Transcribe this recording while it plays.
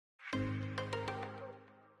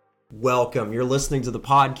Welcome. You're listening to the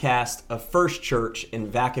podcast of First Church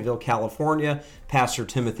in Vacaville, California, Pastor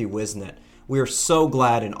Timothy Whiseant. We are so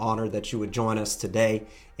glad and honored that you would join us today,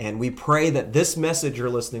 and we pray that this message you're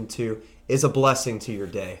listening to is a blessing to your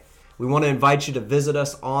day. We want to invite you to visit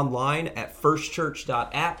us online at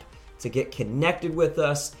firstchurch.app to get connected with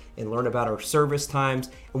us and learn about our service times.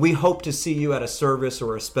 And we hope to see you at a service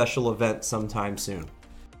or a special event sometime soon.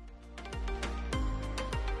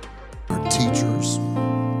 Our teachers,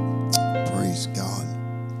 praise God.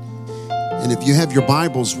 And if you have your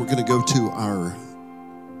Bibles, we're going to go to our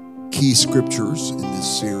key scriptures in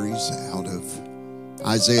this series out of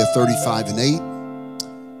Isaiah 35 and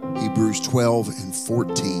 8, Hebrews 12 and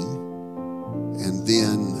 14, and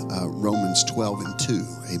then Romans 12 and 2.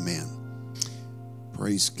 Amen.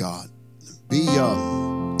 Praise God. Be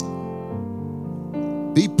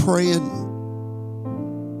praying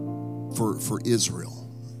for Israel.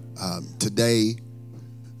 Today,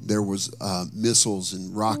 there was missiles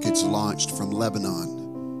and rockets launched from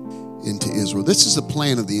Lebanon into Israel. This is a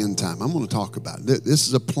plan of the end time. I'm going to talk about it. This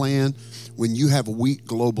is a plan when you have weak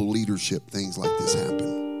global leadership, things like this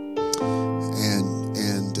happen.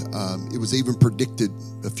 And it was even predicted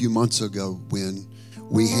a few months ago when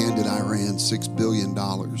we handed Iran $6 billion.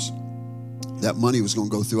 That money was going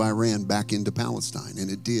to go through Iran back into Palestine, and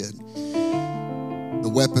it did. The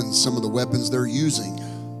weapons, some of the weapons they're using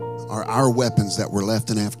are our weapons that were left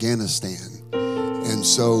in Afghanistan. And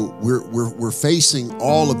so we're facing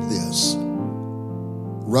all of this.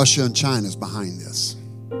 Russia and China's behind this.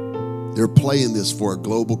 They're playing this for a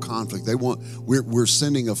global conflict. We're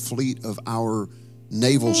sending a fleet of our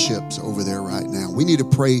naval ships over there right now. We need to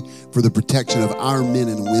pray for the protection of our men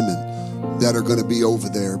and women that are going to be over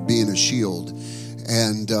there being a shield.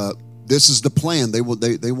 And this is the plan. They want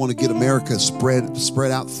to get America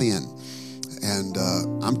spread out thin. And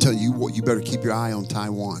I'm telling you, you better keep your eye on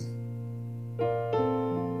Taiwan.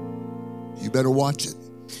 You better watch it.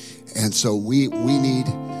 And so we need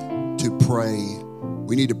to pray.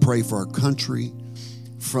 We need to pray for our country,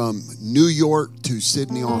 from New York to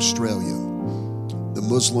Sydney, Australia. The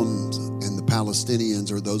Muslims and the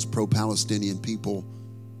Palestinians, or those pro-Palestinian people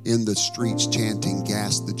in the streets chanting,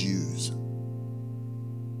 "Gas the Jews."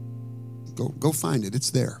 Go find it.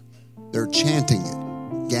 It's there. They're chanting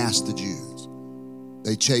it, "Gas the Jews."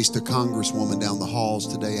 They chased a congresswoman down the halls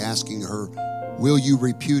today asking her, "Will you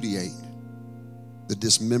repudiate the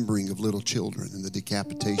dismembering of little children and the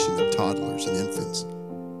decapitation of toddlers and infants?"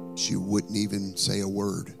 She wouldn't even say a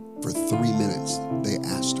word. For 3 minutes, they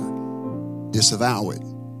asked her, disavow it,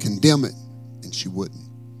 condemn it, and she wouldn't.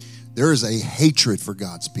 There is a hatred for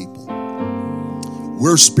God's people.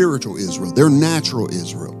 We're spiritual Israel. They're natural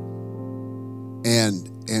Israel. And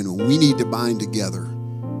we need to bind together,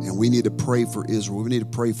 and we need to pray for Israel. We need to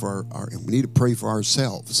pray for and we need to pray for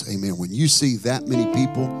ourselves. Amen. When you see that many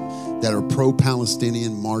people that are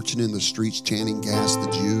pro-Palestinian marching in the streets chanting, "Gas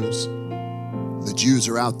the Jews." The Jews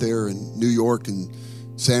are out there in New York and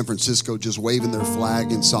San Francisco just waving their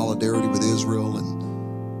flag in solidarity with Israel,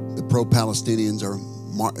 and the pro-Palestinians are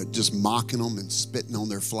just mocking them and spitting on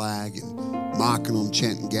their flag and mocking them,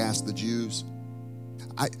 chanting, "Gas the Jews."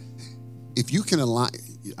 If you can align,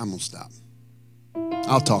 I'm going to stop.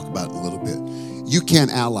 I'll talk about it in a little bit. You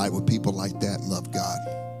can't ally with people like that and love God.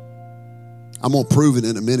 I'm going to prove it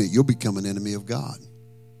in a minute. You'll become an enemy of God.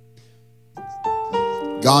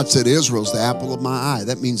 God said Israel's the apple of my eye.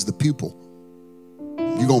 That means the pupil.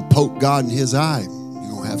 You're going to poke God in his eye,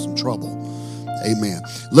 you're going to have some trouble. Amen.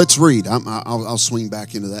 Let's read. I'll swing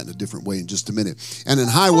back into that in a different way in just a minute. "And an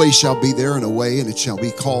highway shall be there, and a way, and it shall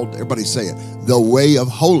be called," everybody say it, "the way of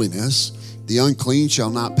holiness. The unclean shall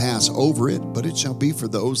not pass over it, but it shall be for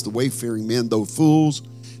those, the wayfaring men, though fools,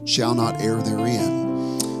 shall not err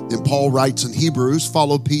therein." Then Paul writes in Hebrews,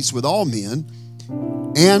 "Follow peace with all men,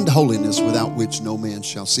 and holiness, without which no man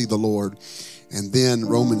shall see the Lord." And then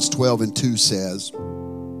Romans 12 and 2 says,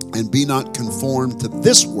 "And be not conformed to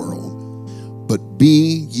this world, but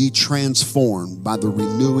be ye transformed by the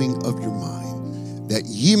renewing of your mind, that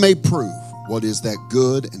ye may prove what is that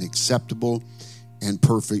good and acceptable and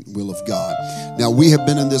perfect will of God." Now, we have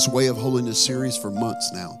been in this Way of Holiness series for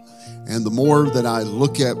months now. And the more that I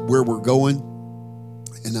look at where we're going,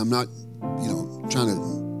 and I'm not, trying to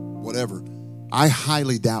whatever, I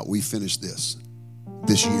highly doubt we finish this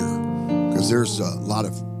year, because there's a lot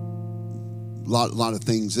of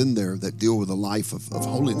things in there that deal with a life of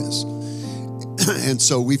holiness. And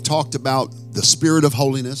so we've talked about the spirit of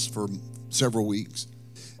holiness for several weeks.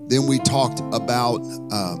 Then we talked about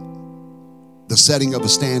the setting of a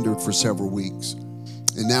standard for several weeks.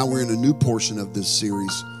 And now we're in a new portion of this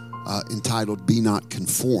series entitled "Be Not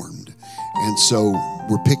Conformed." And so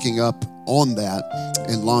we're picking up on that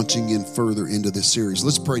and launching in further into this series.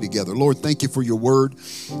 Let's pray together. Lord, thank you for your word.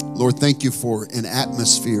 Lord, thank you for an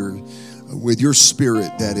atmosphere with your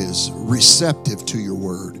spirit that is receptive to your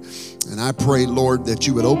word. And I pray, Lord, that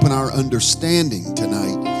you would open our understanding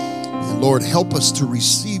tonight. And Lord, help us to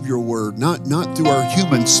receive your word, not through our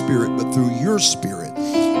human spirit, but through your spirit,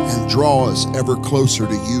 and draw us ever closer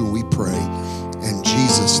to you, we pray. In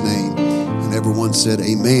Jesus' name. And everyone said,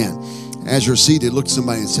 amen. As you're seated, look at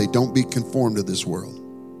somebody and say, don't be conformed to this world.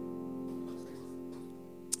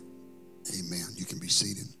 Amen. You can be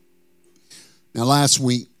seated. Now, last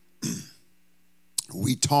week,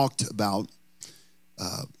 we talked about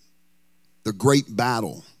the great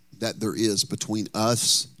battle that there is between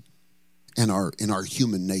us and our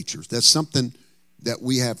human natures. That's something that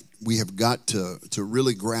we have got to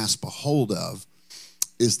really grasp a hold of,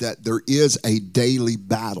 is that there is a daily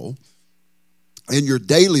battle. And your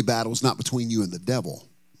daily battle is not between you and the devil,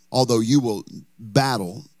 although you will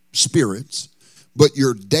battle spirits. But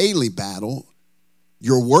your daily battle,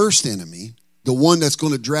 your worst enemy, the one that's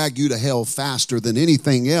going to drag you to hell faster than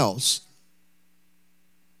anything else,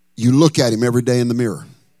 you look at him every day in the mirror.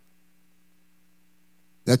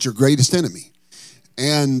 That's your greatest enemy.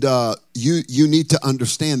 And you need to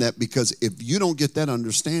understand that, because if you don't get that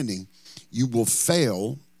understanding, you will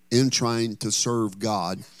fail in trying to serve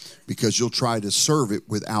God, because you'll try to serve it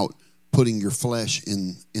without putting your flesh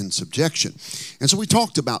in subjection. And so we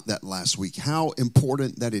talked about that last week, how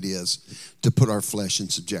important that it is to put our flesh in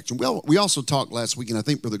subjection. Well, we also talked last week, and I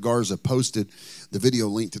think Brother Garza posted the video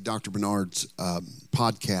link to Dr. Bernard's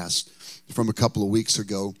podcast from a couple of weeks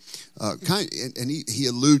ago. And he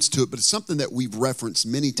alludes to it, but it's something that we've referenced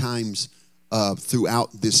many times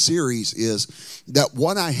throughout this series, is that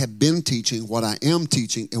what I have been teaching, what I am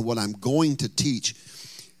teaching, and what I'm going to teach,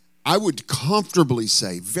 I would comfortably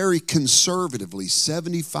say, very conservatively,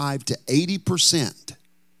 75 to 80%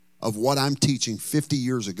 of what I'm teaching 50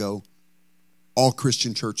 years ago, all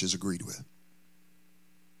Christian churches agreed with.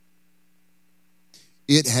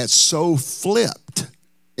 It has so flipped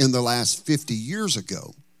in the last 50 years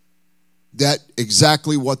ago that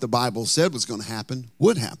exactly what the Bible said was going to happen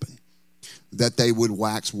would happen. That they would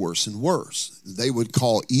wax worse and worse. They would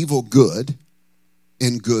call evil good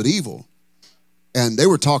and good evil. And they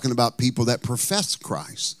were talking about people that profess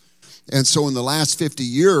Christ. And so in the last 50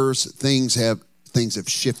 years, things have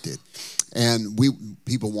shifted. And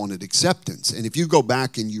people wanted acceptance. And if you go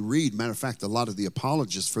back and you read, matter of fact, a lot of the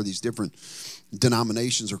apologists for these different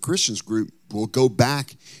denominations or Christians group will go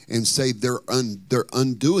back and say their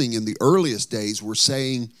undoing in the earliest days were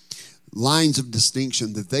saying lines of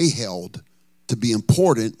distinction that they held to be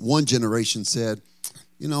important. One generation said,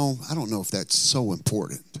 I don't know if that's so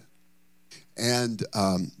important. And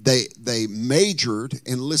they majored,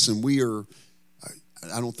 and listen,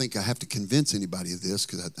 I don't think I have to convince anybody of this,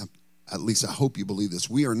 because at least I hope you believe this.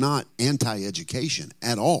 We are not anti-education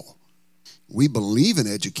at all. We believe in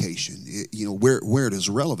education, where it is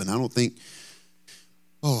relevant. I don't think,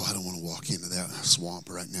 I don't want to walk into that swamp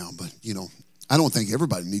right now, but, I don't think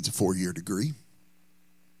everybody needs a 4-year degree.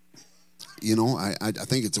 I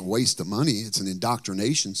think it's a waste of money. It's an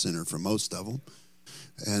indoctrination center for most of them.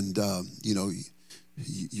 And,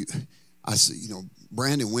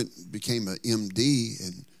 Brandon became an MD,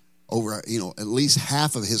 and over, at least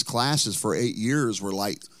half of his classes for 8 years were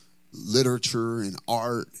like literature and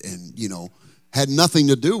art, and, had nothing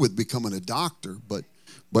to do with becoming a doctor, but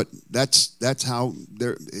that's how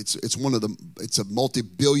it's a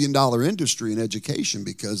multi-billion-dollar industry in education,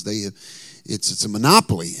 because it's a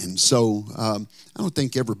monopoly. And so I don't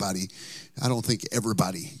think everybody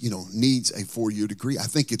needs a 4-year degree. I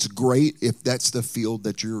think it's great if that's the field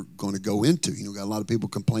that you're going to go into. Got a lot of people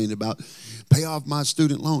complaining about, pay off my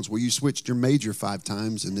student loans. Well, you switched your major 5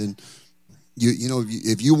 times, and then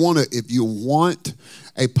if you want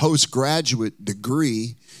a postgraduate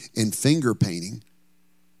degree in finger painting,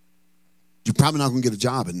 you're probably not going to get a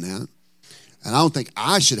job in that. And I don't think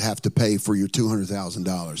I should have to pay for your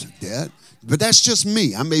 $200,000 of debt. But that's just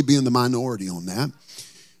me. I may be in the minority on that.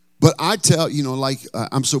 But I tell,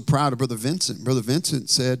 I'm so proud of Brother Vincent. Brother Vincent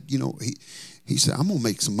said, he said, I'm going to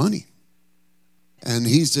make some money. And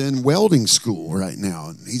he's in welding school right now.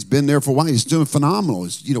 And he's been there for a while. He's doing phenomenal.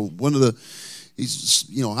 He's,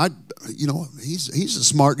 he's a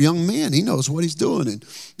smart young man. He knows what he's doing. And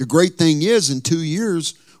the great thing is, in 2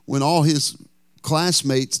 years, when all his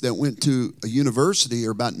classmates that went to a university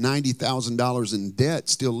are about $90,000 in debt,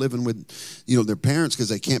 still living with, their parents because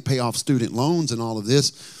they can't pay off student loans and all of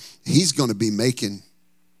this, he's going to be making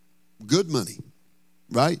good money.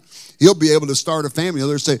 right? He'll be able to start a family.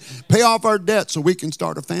 They'll say, pay off our debt so we can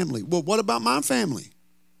start a family. Well, what about my family?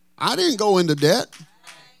 I didn't go into debt.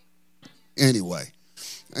 Anyway,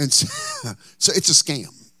 and so it's a scam.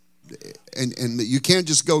 And you can't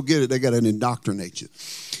just go get it. They got to indoctrinate you.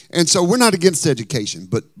 And so we're not against education,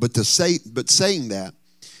 but saying that,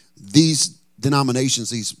 these denominations,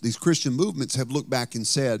 these Christian movements have looked back and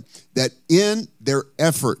said that in their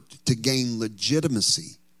effort to gain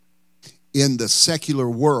legitimacy in the secular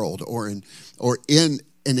world or in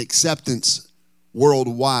an acceptance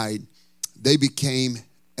worldwide,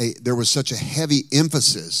 there was such a heavy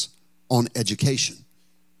emphasis on education,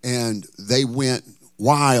 and they went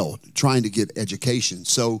wild trying to get education.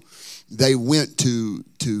 So they went to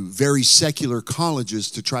very secular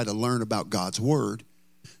colleges to try to learn about God's word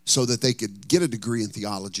so that they could get a degree in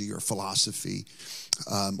theology or philosophy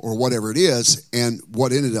or whatever it is. And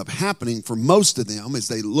what ended up happening for most of them is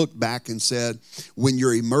they looked back and said, when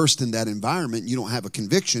you're immersed in that environment, you don't have a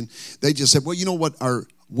conviction. They just said, well, you know what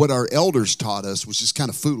our elders taught us was just kind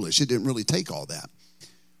of foolish. It didn't really take all that.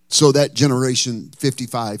 So that generation 50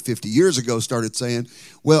 years ago started saying,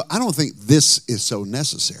 well, I don't think this is so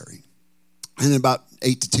necessary. And about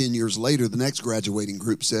 8 to 10 years later, the next graduating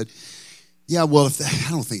group said, yeah, well, I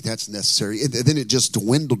don't think that's necessary. Then it just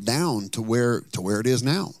dwindled down to where it is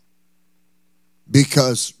now.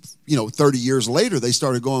 Because, 30 years later, they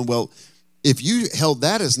started going, well, if you held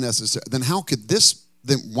that as necessary,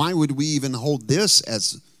 then why would we even hold this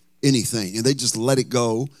as anything? And they just let it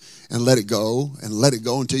go and let it go and let it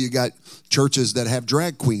go until you got churches that have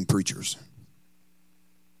drag queen preachers.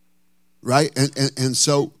 Right? And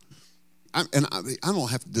so, I don't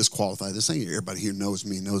have to disqualify this thing. Everybody here knows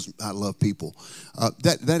me, knows I love people.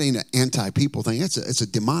 That ain't an anti-people thing. It's a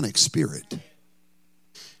demonic spirit.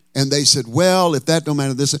 And they said, well, if that don't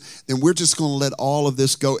matter, then we're just going to let all of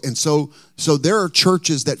this go. And so there are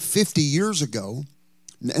churches that 50 years ago,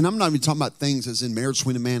 and I'm not even talking about things as in marriage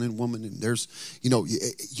between a man and woman. And there's,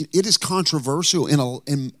 it is controversial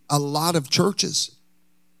in a lot of churches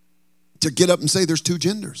to get up and say there's two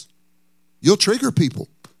genders. You'll trigger people.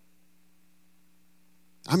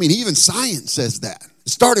 I mean, even science says that. It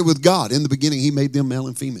started with God. In the beginning, he made them male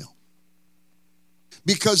and female.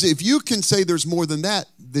 Because if you can say there's more than that,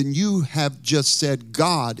 then you have just said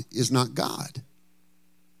God is not God.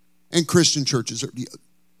 And Christian churches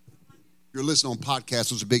you're listening on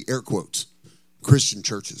podcasts, those are big air quotes. Christian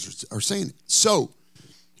churches are saying it. So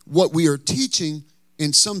what we are teaching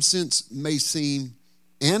in some sense may seem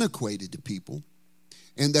antiquated to people,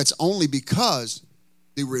 and that's only because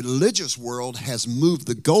the religious world has moved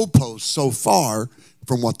the goalposts so far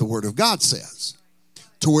from what the Word of God says.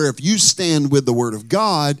 To where if you stand with the Word of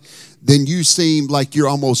God, then you seem like you're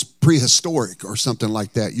almost prehistoric or something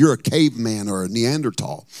like that. You're a caveman or a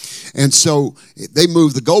Neanderthal. And so they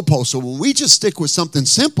move the goalposts. So when we just stick with something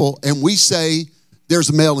simple and we say there's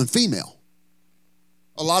a male and female,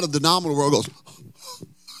 a lot of the nominal world goes,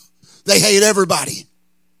 they hate everybody.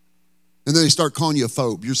 And then they start calling you a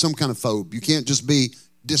phobe. You're some kind of phobe. You can't just be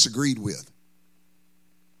disagreed with.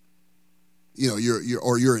 You're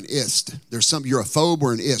an ist. You're a phobe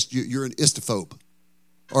or an ist. You're an istophobe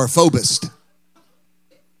or a phobist.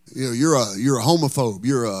 You're a homophobe.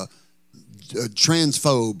 You're a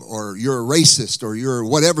transphobe, or you're a racist, or you're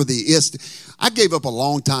whatever the ist. I gave up a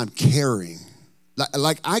long time caring.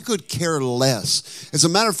 Like I could care less. As a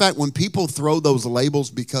matter of fact, when people throw those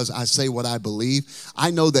labels because I say what I believe,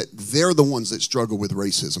 I know that they're the ones that struggle with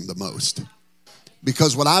racism the most.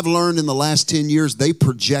 Because what I've learned in the last 10 years, they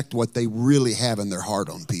project what they really have in their heart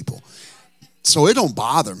on people. So it don't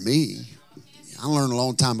bother me. I learned a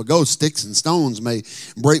long time ago, sticks and stones may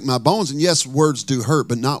break my bones. And yes, words do hurt,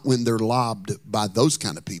 but not when they're lobbed by those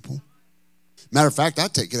kind of people. Matter of fact, I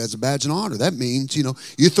take it as a badge of honor. That means,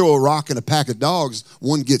 you throw a rock in a pack of dogs,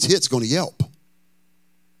 one gets hit, it's going to yelp.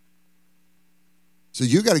 So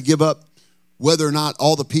you got to give up whether or not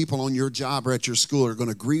all the people on your job or at your school are going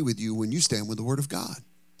to agree with you when you stand with the Word of God.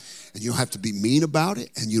 And you don't have to be mean about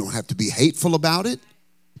it, and you don't have to be hateful about it.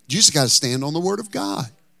 You just got to stand on the Word of God.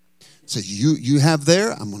 Say, you have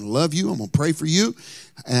there, I'm going to love you, I'm going to pray for you,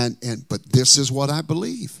 but this is what I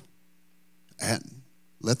believe. And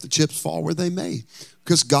let the chips fall where they may,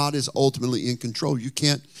 because God is ultimately in control. You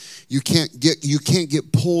can't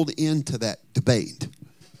get pulled into that debate.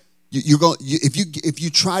 If you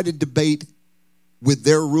try to debate with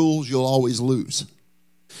their rules, you'll always lose.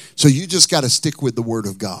 So you just got to stick with the Word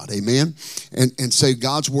of God, amen? And say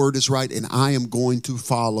God's Word is right, and I am going to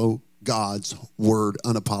follow God's Word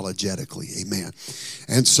unapologetically, amen?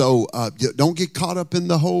 And so don't get caught up in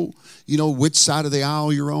the whole, which side of the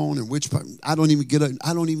aisle you're on and which part. I don't even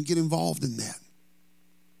get involved in that.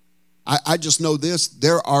 I just know this.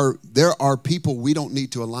 There are people we don't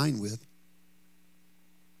need to align with.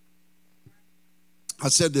 I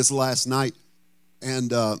said this last night,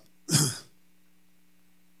 and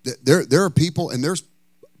there are people and there's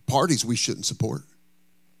parties we shouldn't support.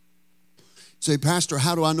 Say, Pastor,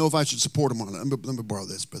 how do I know if I should support them on it? Let me borrow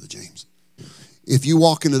this, Brother James. If you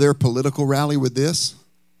walk into their political rally with this,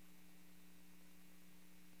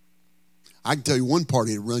 I can tell you one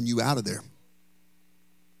party to run you out of there.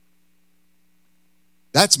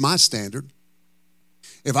 That's my standard.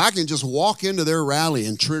 If I can just walk into their rally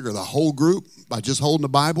and trigger the whole group by just holding the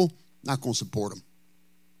Bible, not going to support them.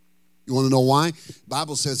 You want to know why? The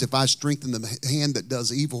Bible says if I strengthen the hand that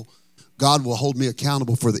does evil, God will hold me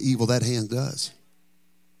accountable for the evil that hand does.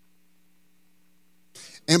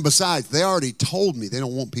 And besides, they already told me they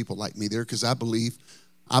don't want people like me there because I believe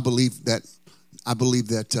that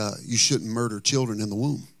you shouldn't murder children in the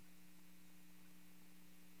womb.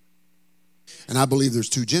 And I believe there's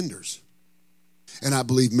two genders. And I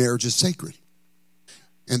believe marriage is sacred.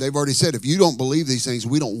 And they've already said, if you don't believe these things,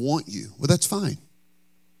 we don't want you. Well, that's fine.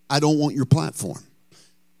 I don't want your platform.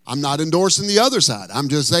 I'm not endorsing the other side. I'm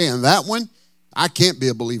just saying that one, I can't be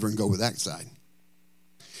a believer and go with that side.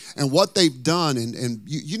 And what they've done, and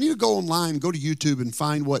you need to go online, go to YouTube and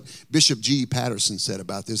find what Bishop G. Patterson said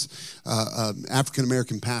about this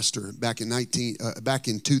African-American pastor back in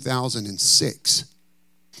 2006.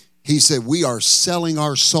 He said, we are selling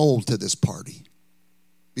our soul to this party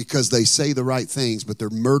because they say the right things, but they're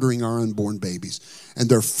murdering our unborn babies. And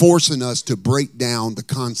they're forcing us to break down the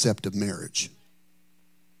concept of marriage.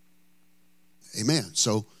 Amen.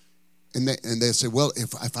 So, and they say, well,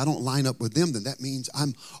 if I don't line up with them, then that means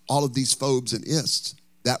I'm all of these phobes and ists.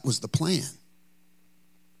 That was the plan.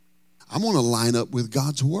 I'm going to line up with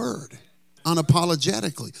God's word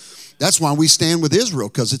unapologetically. That's why we stand with Israel,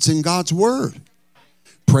 because it's in God's word.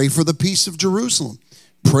 Pray for the peace of Jerusalem.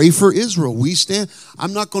 Pray for Israel. We stand.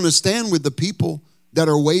 I'm not going to stand with the people that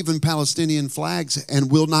are waving Palestinian flags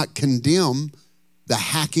and will not condemn the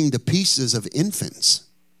hacking to pieces of infants.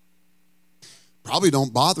 Probably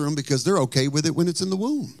don't bother them because they're okay with it when it's in the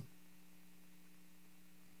womb.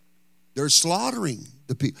 They're slaughtering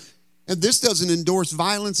the people. And this doesn't endorse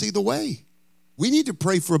violence either way. We need to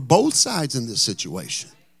pray for both sides in this situation.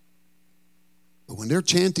 But when they're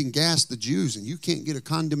chanting gas the Jews and you can't get a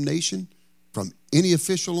condemnation from any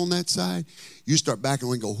official on that side, you start backing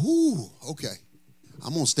away and go, whoo, okay,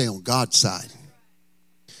 I'm going to stay on God's side.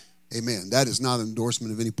 Amen. That is not an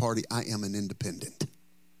endorsement of any party. I am an independent.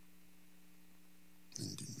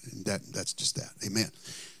 And that's just that. Amen.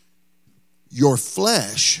 Your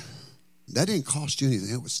flesh, that didn't cost you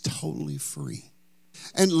anything. It was totally free.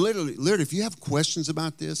 And literally, if you have questions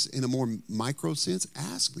about this in a more micro sense,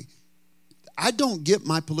 ask me. I don't get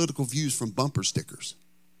my political views from bumper stickers,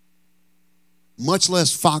 much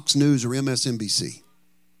less Fox News or MSNBC.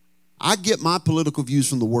 I get my political views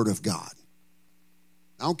from the Word of God.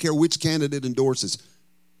 I don't care which candidate endorses.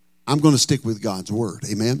 I'm going to stick with God's Word.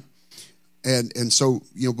 Amen. And so,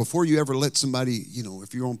 before you ever let somebody,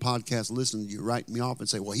 if you're on podcast listening, you write me off and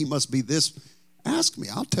say, well, he must be this. Ask me.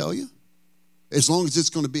 I'll tell you. As long as it's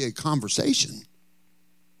going to be a conversation.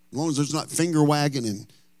 As long as there's not finger wagging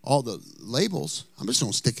and all the labels, I'm just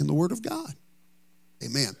going to stick in the Word of God.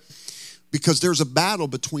 Amen. Because there's a battle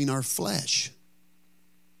between our flesh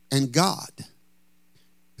and God.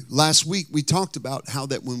 Last week, we talked about how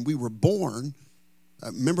that when we were born,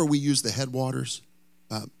 remember we used the headwaters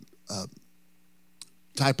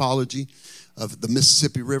typology of the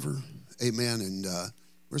Mississippi River. Amen. And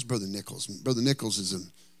where's Brother Nichols? Brother Nichols is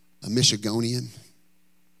a Michigonian.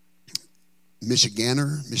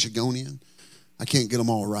 Michigonian. I can't get them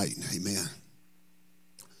all right. Amen.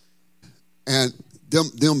 And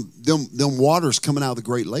them waters coming out of the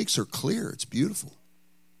Great Lakes are clear. It's beautiful.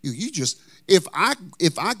 You just, if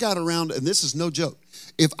I got around, and this is no joke,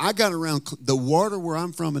 if I got around the water where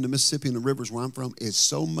I'm from in the Mississippi and the rivers where I'm from is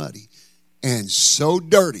so muddy and so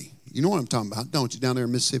dirty. You know what I'm talking about, don't you, down there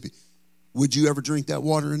in Mississippi? Would you ever drink that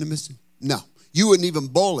water in the Mississippi? No. You wouldn't even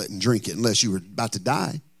boil it and drink it unless you were about to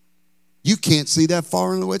die. You can't see that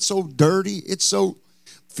far in the way. It's so dirty.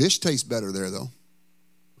 Fish tastes better there, though.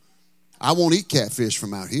 I won't eat catfish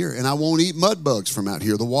from out here, and I won't eat mud bugs from out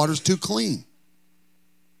here. The water's too clean.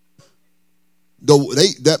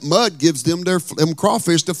 That mud gives them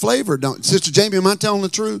crawfish the flavor. Sister Jamie, am I telling the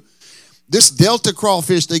truth? This Delta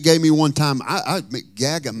crawfish they gave me one time, I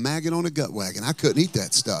gag a maggot on a gut wagon. I couldn't eat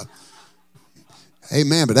that stuff.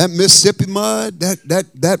 Amen. But that Mississippi mud,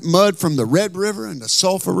 that mud from the Red River and the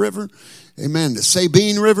Sulphur River, amen, the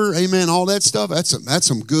Sabine River, amen, all that stuff, that's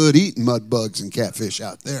some good eating mud bugs and catfish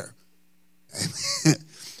out there. Amen.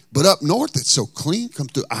 But up north, it's so clean. Come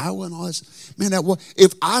through Iowa and all this. Man,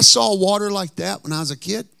 if I saw water like that when I was a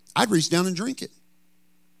kid, I'd reach down and drink it.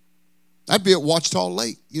 I'd be at Ouachita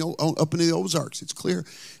Lake, up in the Ozarks. It's clear.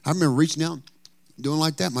 I remember reaching down, doing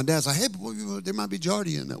like that. My dad's like, hey, boy, there might be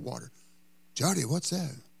giardia in that water. Giardia, what's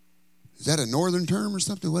that? Is that a northern term or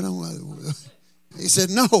something? He said,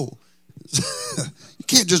 no. You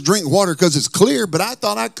can't just drink water because it's clear, but I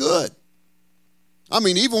thought I could. I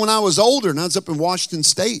mean, even when I was older and I was up in Washington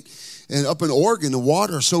State and up in Oregon, the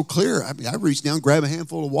water is so clear. I reach down, grab a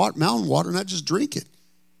handful of water, mountain water, and I just drink it.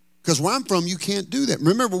 Because where I'm from, you can't do that.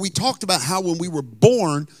 Remember, we talked about how when we were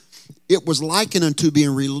born, it was likened unto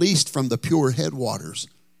being released from the pure headwaters,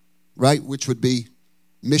 right? Which would be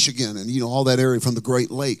Michigan and, all that area from the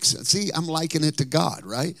Great Lakes. See, I'm likening it to God,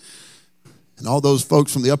 right? And all those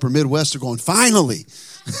folks from the upper Midwest are going, finally.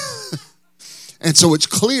 And so it's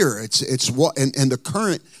clear. It's what, and the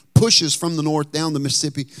current pushes from the north down the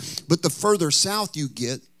Mississippi. But the further south you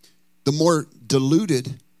get, the more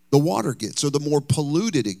diluted the water gets, or the more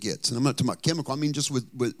polluted it gets. And I'm not talking about chemical. I mean just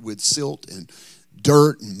with silt and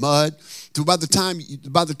dirt and mud. So by the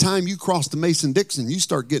time you cross the Mason-Dixon, you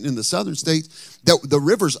start getting in the southern states, the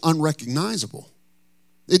river's unrecognizable.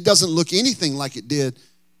 It doesn't look anything like it did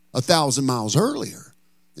 1,000 miles earlier.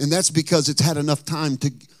 And that's because it's had enough time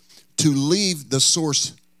to leave the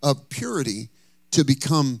source of purity to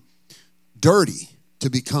become dirty, to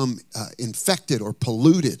become infected or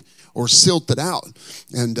polluted or silted out.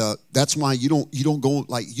 And that's why you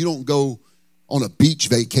don't go on a beach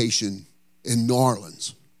vacation in New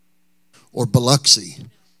Orleans or Biloxi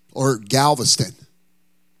or Galveston.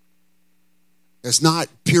 It's not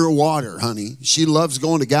pure water, honey. She loves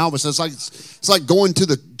going to Galveston. It's like going to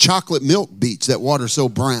the chocolate milk beach. That water's so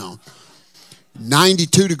brown.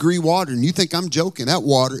 92-degree water, and you think I'm joking. That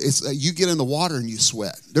water, you get in the water and you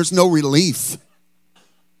sweat. There's no relief.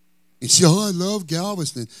 You say, oh, I love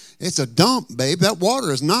Galveston. It's a dump, babe. That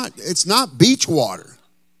water it's not beach water.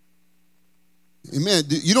 Amen.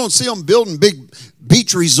 You don't see them building big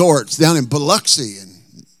beach resorts down in Biloxi and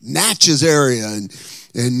Natchez area and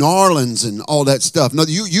New Orleans and all that stuff. No,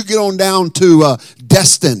 you get on down to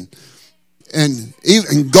Destin and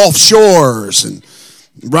even Gulf Shores and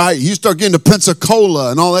right, you start getting to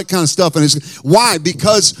Pensacola and all that kind of stuff. And why?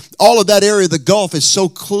 Because all of that area of the Gulf is so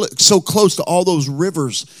close to all those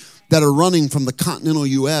rivers that are running from the continental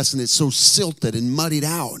U.S. and it's so silted and muddied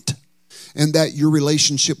out. And that your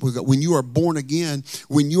relationship with God, when you are born again,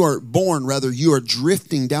 you are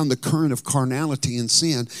drifting down the current of carnality and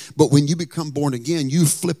sin. But when you become born again, you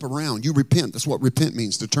flip around. You repent. That's what repent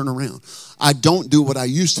means, to turn around. I don't do what I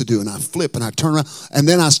used to do, and I flip and I turn around, and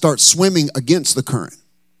then I start swimming against the current.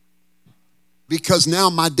 Because now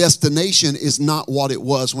my destination is not what it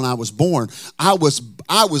was when I was born. I was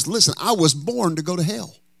born to go to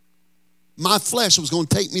hell. My flesh was going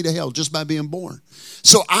to take me to hell just by being born.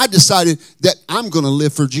 So I decided that I'm going to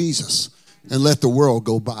live for Jesus and let the world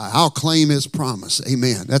go by. I'll claim his promise.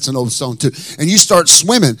 Amen. That's an old song too. And you start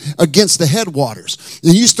swimming against the headwaters.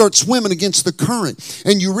 And you start swimming against the current.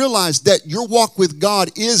 And you realize that your walk with God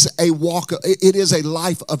is it is a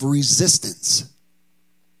life of resistance.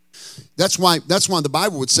 That's why the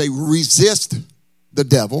Bible would say, resist the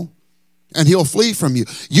devil and he'll flee from you.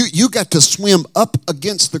 You got to swim up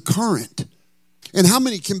against the current. And how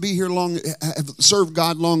many can be here have served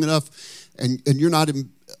God long enough and you're not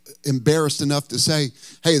embarrassed enough to say,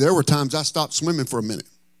 hey, there were times I stopped swimming for a minute.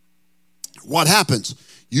 What happens?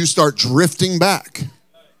 You start drifting back.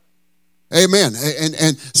 Amen.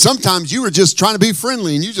 And sometimes you were just trying to be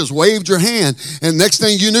friendly and you just waved your hand. And next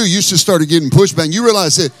thing you knew, you just started getting pushed back. And you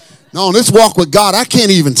realize that, no, on this walk with God, I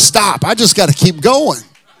can't even stop. I just got to keep going.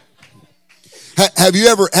 Have you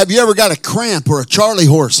ever got a cramp or a Charlie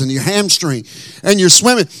horse in your hamstring and you're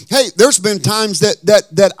swimming? Hey, there's been times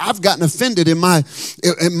that I've gotten offended in my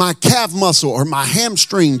calf muscle or my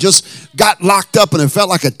hamstring just got locked up and it felt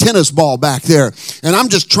like a tennis ball back there. And I'm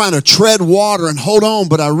just trying to tread water and hold on,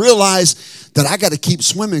 but I realize that I got to keep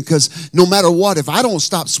swimming because no matter what, if I don't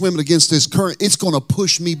stop swimming against this current, it's going to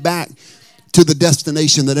push me back to the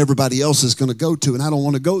destination that everybody else is going to go to, and I don't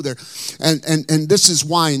want to go there. And this is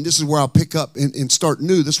why, and this is where I'll pick up and start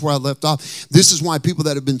new. This is where I left off. This is why people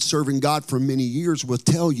that have been serving God for many years will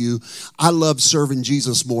tell you, I love serving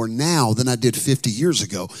Jesus more now than I did 50 years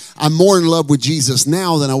ago. I'm more in love with Jesus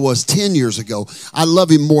now than I was 10 years ago. I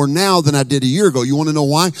love him more now than I did a year ago. You want to know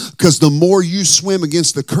why? Because the more you swim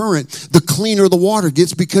against the current, the cleaner the water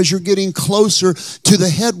gets because you're getting closer to the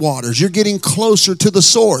headwaters. You're getting closer to the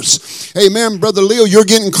source. Amen. Brother Leo, you're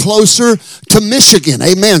getting closer to Michigan.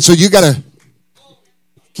 Amen. So you got to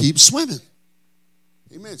keep swimming.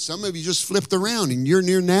 Amen. Some of you just flipped around and you're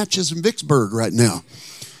near Natchez and Vicksburg right now.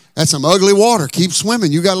 That's some ugly water. Keep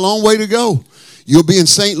swimming. You got a long way to go. You'll be in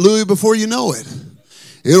St. Louis before you know it.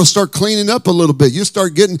 It'll start cleaning up a little bit. You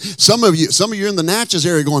start getting, some of you are in the Natchez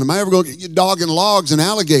area going, am I ever going to get you dogging logs and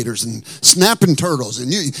alligators and snapping turtles?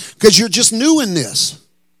 And because you're just new in this.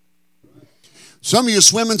 Some of you are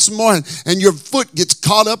swimming some more and your foot gets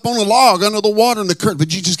caught up on a log under the water in the current,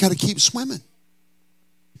 but you just got to keep swimming.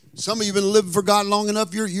 Some of you have been living for God long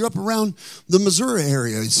enough, you're up around the Missouri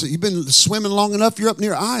area. So you've been swimming long enough, you're up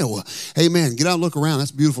near Iowa. Amen. Get out and look around.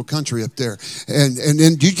 That's beautiful country up there. And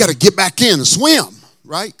then you got to get back in and swim.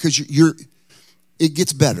 Right? Because it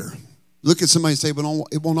gets better. Look at somebody and say, but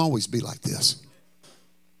it won't always be like this.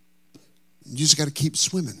 You just got to keep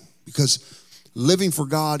swimming because living for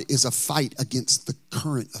God is a fight against the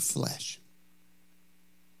current of flesh.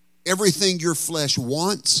 Everything your flesh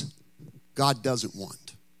wants, God doesn't want.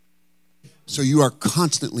 So you are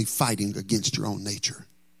constantly fighting against your own nature.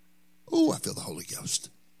 Oh, I feel the Holy Ghost.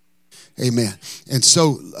 Amen. And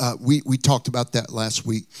so we talked about that last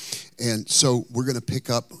week. And so we're going to pick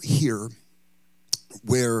up here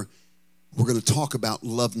where we're going to talk about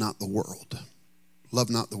love not the world. Love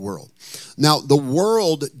not the world. Now, the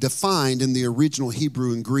world defined in the original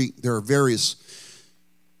Hebrew and Greek, there are various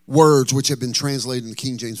words which have been translated in the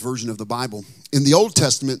King James Version of the Bible. In the Old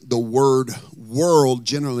Testament, the word world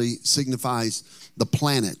generally signifies the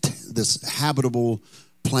planet, this habitable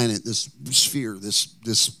planet, this sphere,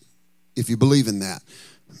 this if you believe in that.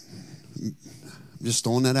 I'm just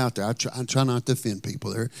throwing that out there. I try not to offend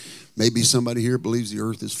people. There may be somebody here who believes the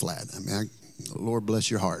earth is flat. I mean, Lord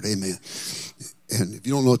bless your heart. Amen. And if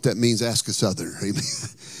you don't know what that means, ask a Southerner.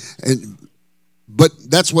 Amen. But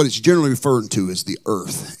that's what it's generally referring to as the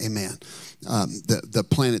earth. Amen. The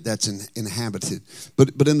planet that's inhabited.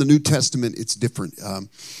 But in the New Testament, it's different.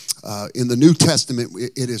 In the New Testament,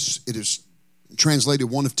 it is translated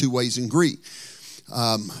one of two ways in Greek.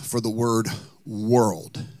 For the word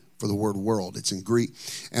world. For the word world. It's in Greek.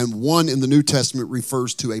 And one in the New Testament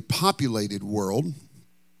refers to a populated world,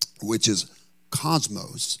 which is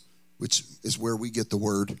cosmos, which is where we get the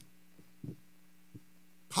word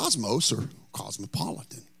cosmos or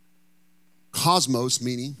cosmopolitan. Cosmos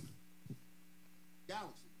meaning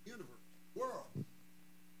galaxy, universe, world.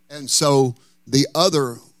 And so the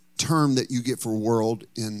other term that you get for world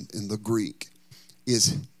in the Greek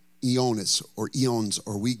is eonis or eons,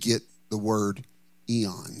 or we get the word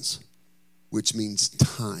eons, which means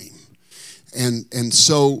time. And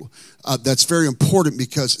so that's very important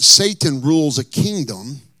because Satan rules a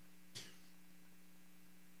kingdom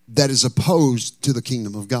that is opposed to the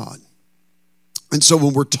kingdom of God. And so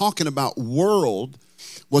when we're talking about world,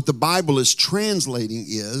 what the Bible is translating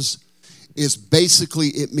is basically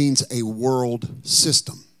it means a world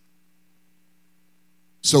system.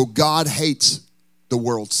 So God hates the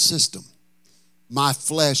world system. My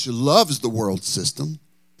flesh loves the world system.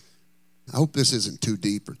 I hope this isn't too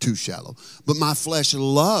deep or too shallow. But my flesh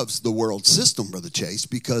loves the world system, Brother Chase,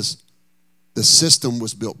 because the system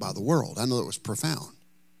was built by the world. I know it was profound.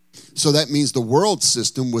 So that means the world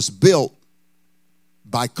system was built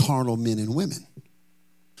by carnal men and women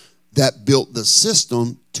that built the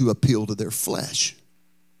system to appeal to their flesh.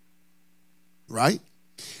 Right?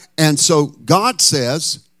 And so God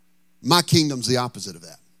says, my kingdom's the opposite of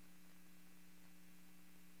that.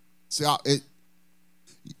 See,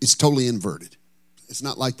 it's totally inverted. It's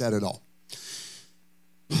not like that at all.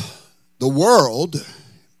 The world,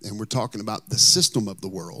 and we're talking about the system of the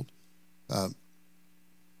world. I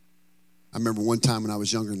remember one time when I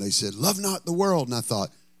was younger and they said, love not the world. And I thought,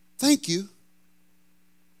 thank you.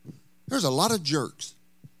 There's a lot of jerks.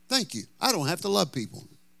 Thank you. I don't have to love people.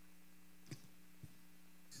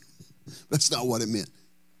 That's not what it meant.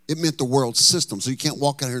 It meant the world system. So you can't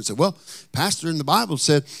walk out here and say, well, pastor in the Bible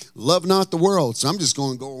said, love not the world. So I'm just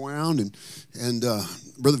going to go around and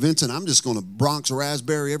Brother Vincent, I'm just going to Bronx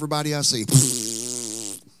raspberry everybody I see.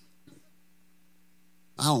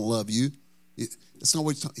 I don't love you. That's not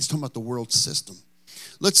what he's talking about, the world system.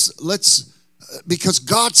 Let's because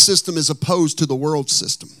God's system is opposed to the world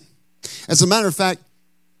system. As a matter of fact,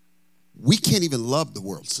 we can't even love the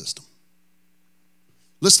world system.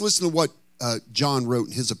 Let's listen to what John wrote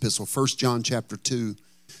in his epistle, 1 John chapter 2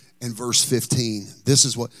 and verse 15. This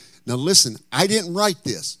is what, now listen, I didn't write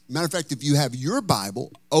this. Matter of fact, if you have your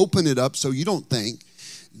Bible, open it up so you don't think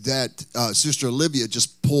that Sister Olivia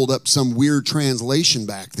just pulled up some weird translation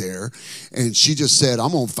back there, and she just said,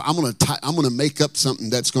 "I'm gonna make up something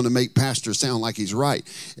that's going to make Pastor sound like he's right."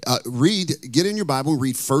 Get in your Bible, and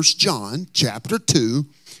read 1 John chapter 2,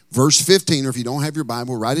 verse 15. Or if you don't have your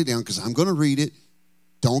Bible, write it down because I'm going to read it.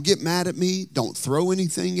 Don't get mad at me. Don't throw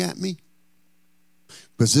anything at me.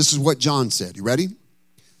 Because this is what John said. You ready?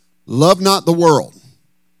 Love not the world,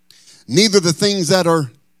 neither the things that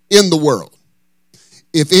are in the world.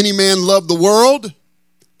 If any man love the world,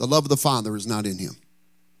 the love of the Father is not in him.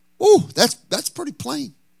 Ooh, that's pretty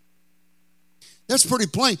plain. That's pretty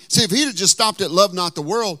plain. See, if he'd have just stopped at love not the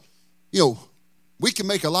world, we can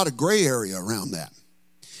make a lot of gray area around that.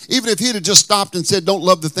 Even if he'd have just stopped and said, don't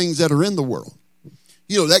love the things that are in the world.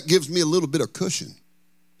 That gives me a little bit of cushion.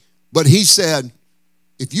 But he said,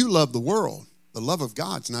 if you love the world, the love of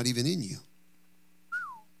God's not even in you.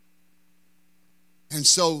 And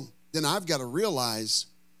so then I've got to realize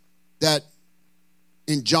that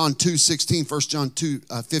in John 2:16, 1 John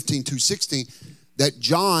 2:15, 2:16, that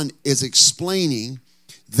John is explaining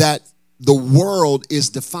that the world is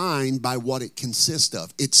defined by what it consists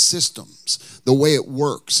of, its systems, the way it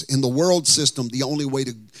works. In the world system, the only way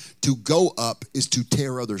to go up is to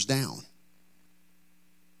tear others down.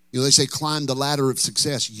 They say climb the ladder of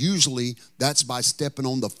success. Usually that's by stepping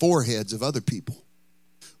on the foreheads of other people.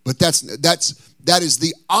 But that is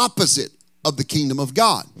the opposite of the kingdom of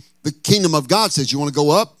God. The kingdom of God says you want to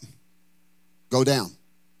go up, go down.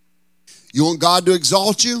 You want God to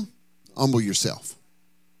exalt you? Humble yourself.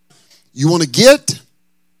 You want to get?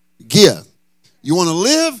 Give. You want to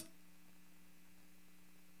live?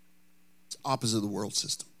 It's opposite of the world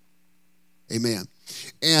system. Amen.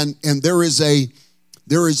 And there is a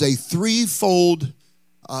threefold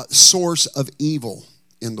source of evil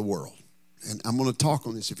in the world. And I'm going to talk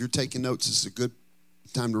on this. If you're taking notes, this is a good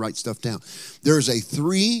time to write stuff down. There is a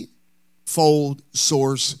threefold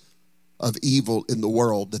source of evil in the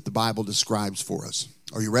world that the Bible describes for us.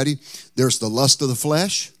 Are you ready? There's the lust of the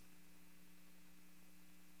flesh,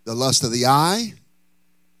 the lust of the eye,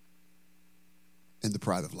 and the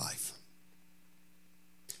pride of life.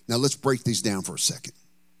 Now let's break these down for a second.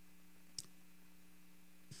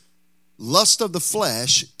 Lust of the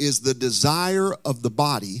flesh is the desire of the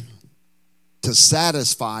body to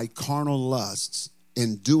satisfy carnal lusts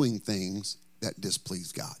in doing things that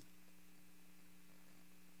displease God.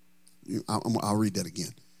 I'll read that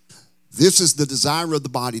again. This is the desire of the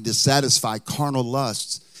body to satisfy carnal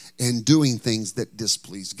lusts in doing things that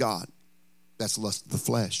displease God. That's lust of the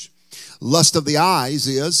flesh. Lust of the eyes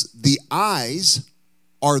is the eyes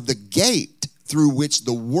are the gate through which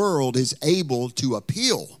the world is able to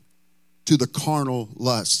appeal to the carnal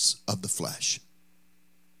lusts of the flesh.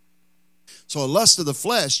 So a lust of the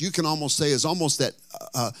flesh, you can almost say it's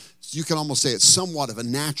somewhat of a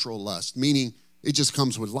natural lust, meaning it just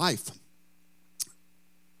comes with life.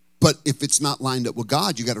 But if it's not lined up with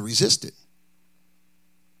God, you got to resist it.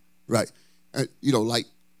 Right. Like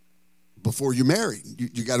before you're married,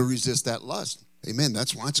 you got to resist that lust. Amen.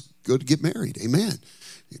 That's why it's good to get married. Amen.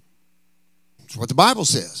 That's what the Bible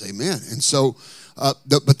says. Amen. And so,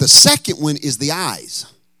 but the second one is the eyes.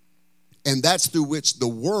 And that's through which the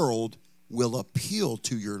world will appeal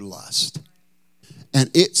to your lust. And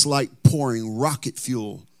it's like pouring rocket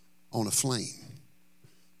fuel on a flame.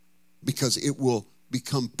 Because it will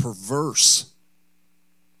become perverse.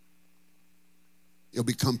 It'll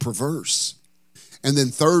become perverse. And then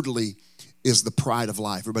thirdly is the pride of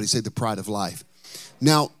life. Everybody say the pride of life.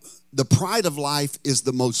 Now, the pride of life is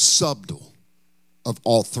the most subtle of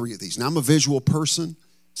all three of these. Now, I'm a visual person,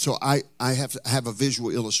 so I have a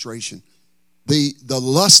visual illustration. The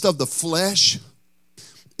lust of the flesh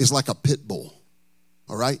is like a pit bull,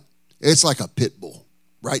 all right? It's like a pit bull,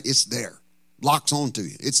 right? It's there. Locks onto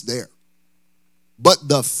you. It's there. But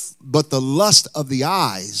the lust of the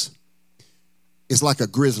eyes is like a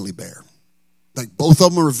grizzly bear. Like both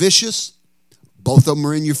of them are vicious. Both of them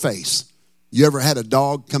are in your face. You ever had a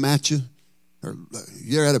dog come at you? Or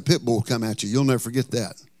you ever had a pit bull come at you? You'll never forget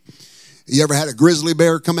that. You ever had a grizzly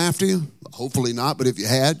bear come after you? Hopefully not, but if you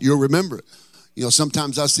had, you'll remember it.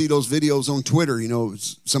 Sometimes I see those videos on Twitter,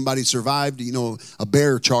 somebody survived, a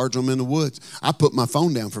bear charged them in the woods. I put my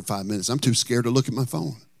phone down for 5 minutes. I'm too scared to look at my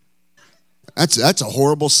phone. That's a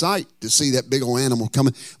horrible sight to see that big old animal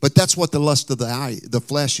coming. But that's what the lust of the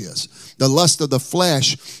flesh is. The lust of the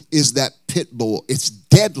flesh is that pit bull. It's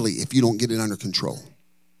deadly if you don't get it under control.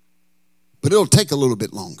 But it'll take a little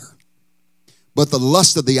bit longer. But the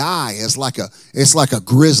lust of the eye is like a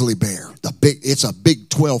grizzly bear. It's a big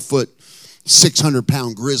 12-foot,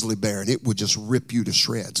 600-pound grizzly bear, and it would just rip you to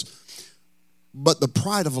shreds. But the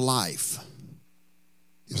pride of life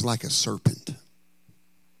is like a serpent.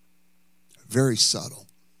 Very subtle.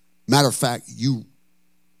 Matter of fact, you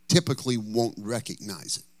typically won't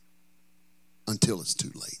recognize it until it's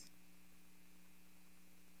too late.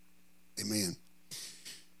 Amen.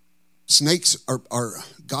 Snakes are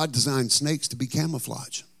God designed snakes to be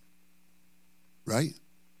camouflage, right?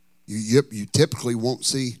 You typically won't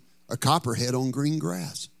see a copperhead on green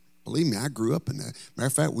grass. Believe me, I grew up in that. Matter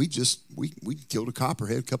of fact, we killed a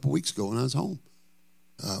copperhead a couple weeks ago when I was home.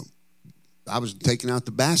 I was taking out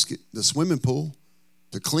the swimming pool,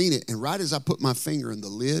 to clean it, and right as I put my finger in the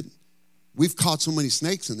lid, we've caught so many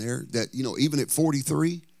snakes in there that, even at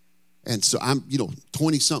 43, and so I'm,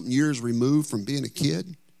 20-something years removed from being a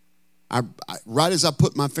kid, I right as I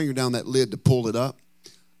put my finger down that lid to pull it up,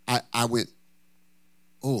 I went,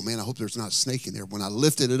 oh, man, I hope there's not a snake in there. When I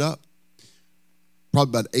lifted it up,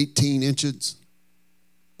 probably about 18 inches,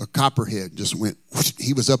 a copperhead just went, whoosh,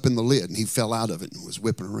 he was up in the lid, and he fell out of it and was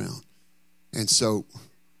whipping around. And so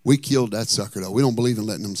we killed that sucker, though. We don't believe in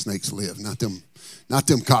letting them snakes live, not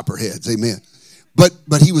them copperheads, amen. But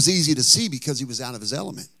he was easy to see because he was out of his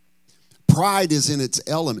element. Pride is in its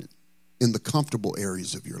element in the comfortable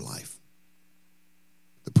areas of your life.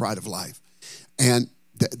 The pride of life. And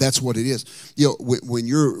that's what it is. When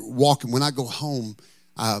you're walking, when I go home,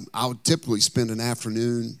 I would typically spend an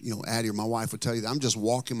afternoon, Addie or my wife would tell you that I'm just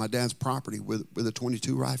walking my dad's property with a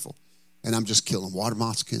 .22 rifle. And I'm just killing water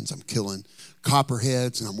moccasins. I'm killing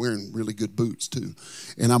copperheads, and I'm wearing really good boots too.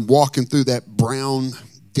 And I'm walking through that brown,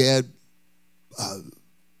 dead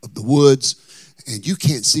of the woods, and you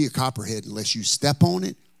can't see a copperhead unless you step on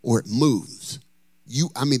it or it moves.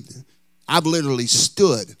 I've literally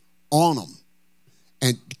stood on them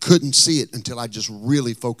and couldn't see it until I just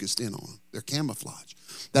really focused in on them. They're camouflage.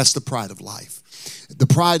 That's the pride of life. The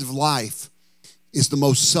pride of life is the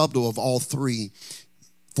most subtle of all three,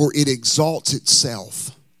 for it exalts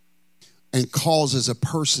itself and causes a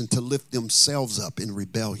person to lift themselves up in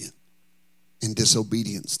rebellion and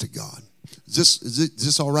disobedience to God. Is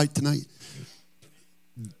this all right tonight?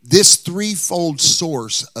 This threefold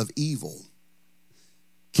source of evil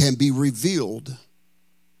can be revealed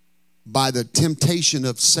by the temptation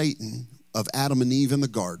of Satan, of Adam and Eve in the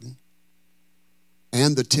garden,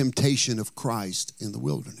 and the temptation of Christ in the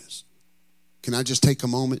wilderness. Can I just take a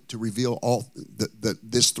moment to reveal all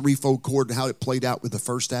this threefold cord and how it played out with the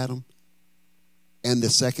first Adam and the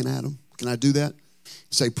second Adam? Can I do that?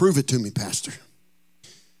 Say, prove it to me, Pastor.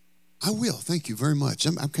 I will. Thank you very much.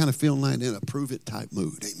 I'm kind of feeling like in a prove it type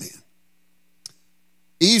mood. Amen.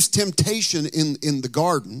 Eve's temptation in the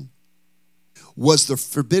garden was the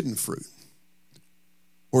forbidden fruit.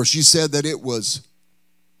 Or she said that it was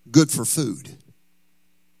good for food.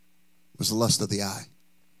 It was the lust of the eye.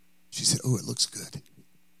 She said, oh, it looks good.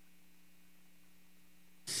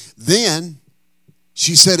 Then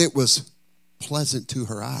she said it was pleasant to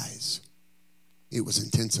her eyes. It was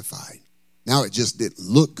intensified. Now it just didn't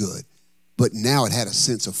look good, but now it had a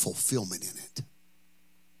sense of fulfillment in it.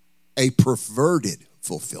 A perverted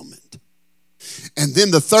fulfillment. And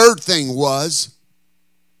then the third thing was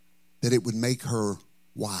that it would make her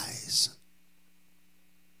wise.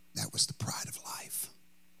 That was the pride of life.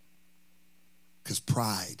 Because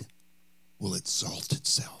pride will exalt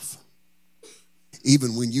itself.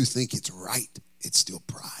 Even when you think it's right, it's still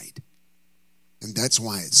pride. And that's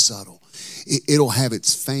why it's subtle. It'll have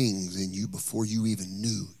its fangs in you before you even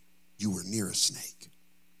knew you were near a snake.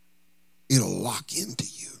 It'll lock into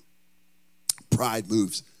you. Pride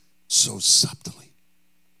moves so subtly.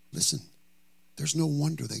 Listen, there's no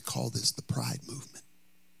wonder they call this the pride movement.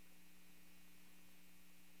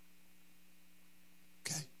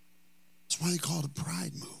 Okay? That's why they call it a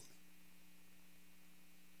pride movement.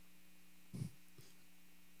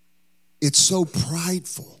 It's so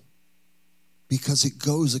prideful because it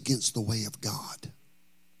goes against the way of God.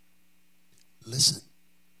 Listen,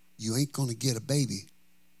 you ain't going to get a baby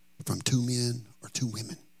from two men or two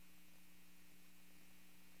women.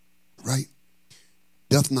 Right?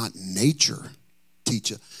 Doth not nature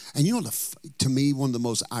teach you? And you know, to me, one of the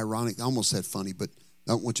most ironic, I almost said funny, but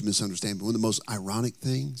I don't want you to misunderstand, but one of the most ironic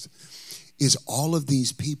things is all of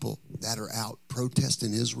these people that are out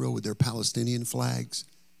protesting Israel with their Palestinian flags.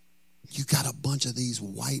 You got a bunch of these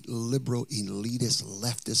white, liberal, elitist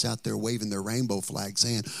leftists out there waving their rainbow flag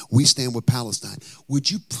saying, we stand with Palestine. Would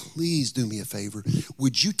you please do me a favor?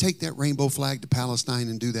 Would you take that rainbow flag to Palestine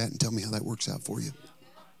and do that and tell me how that works out for you?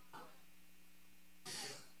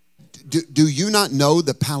 Do you not know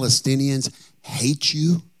the Palestinians hate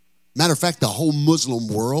you? Matter of fact, the whole Muslim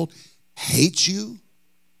world hates you.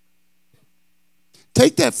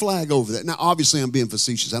 Take that flag over there. Now, obviously, I'm being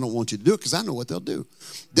facetious. I don't want you to do it because I know what they'll do.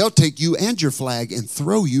 They'll take you and your flag and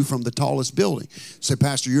throw you from the tallest building. Say,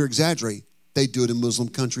 Pastor, you're exaggerating. They do it in Muslim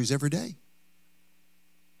countries every day.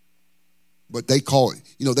 But they call it,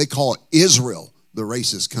 they call Israel the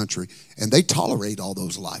racist country, and they tolerate all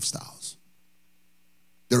those lifestyles.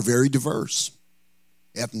 They're very diverse.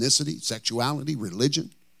 Ethnicity, sexuality, religion.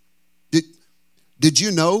 Did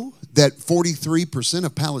you know that 43%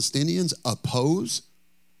 of Palestinians oppose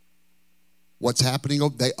what's happening?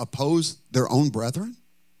 They oppose their own brethren.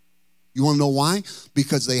 You want to know why?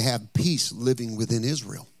 Because they have peace living within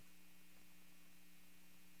Israel.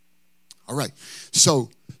 All right. So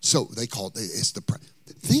they call it's the pride.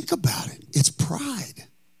 Think about it. It's pride.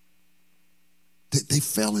 They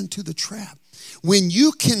fell into the trap. When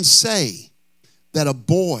you can say that a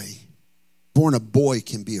boy, born a boy,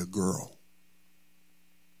 can be a girl,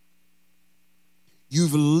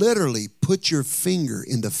 you've literally put your finger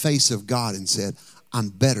in the face of God and said, I'm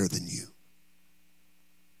better than you.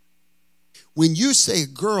 When you say a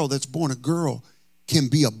girl that's born a girl can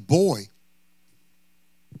be a boy,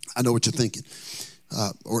 I know what you're thinking.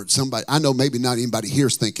 Or somebody, I know maybe not anybody here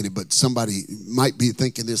is thinking it, but somebody might be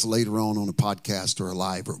thinking this later on a podcast or a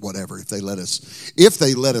live or whatever, if they let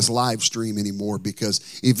us live stream anymore,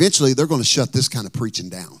 because eventually they're going to shut this kind of preaching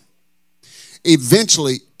down.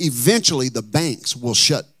 Eventually the banks will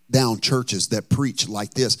shut down churches that preach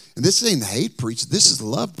like this. And this ain't hate preach, this is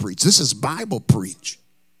love preach. This is Bible preach.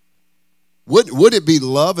 Would it be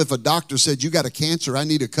love if a doctor said, you got a cancer, I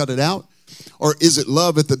need to cut it out? Or is it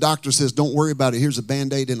love if the doctor says, don't worry about it, here's a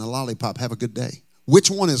Band-Aid and a lollipop, have a good day? Which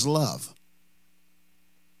one is love?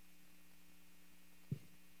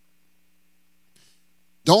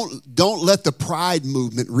 Don't let the pride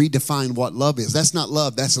movement redefine what love is. That's not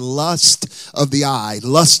love. That's lust of the eye,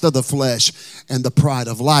 lust of the flesh, and the pride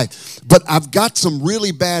of life. But I've got some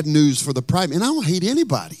really bad news for the pride. And I don't hate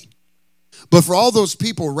anybody. But for all those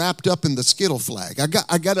people wrapped up in the Skittle flag,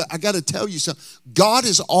 I got to tell you something. God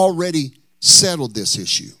has already settled this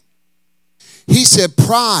issue. He said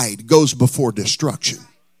pride goes before destruction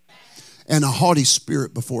and a haughty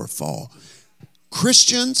spirit before a fall.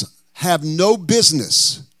 Christians have no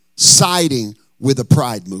business siding with the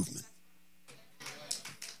pride movement.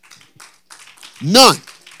 None.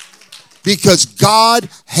 Because God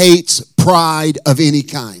hates pride of any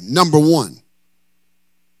kind. Number one.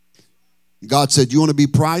 God said, you want to be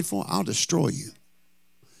prideful? I'll destroy you.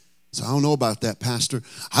 So I don't know about that, Pastor.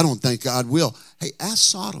 I don't think God will. Hey, ask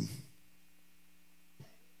Sodom.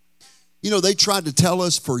 You know, they tried to tell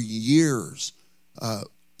us for years,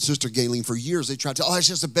 Sister Gayleen, for years, they tried to tell, it's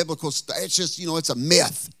just a biblical, it's just, it's a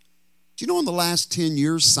myth. Do you know in the last 10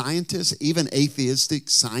 years, scientists, even atheistic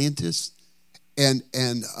scientists and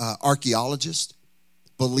archaeologists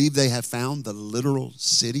believe they have found the literal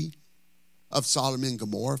city of Sodom and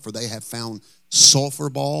Gomorrah, for they have found sulfur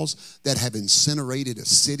balls that have incinerated a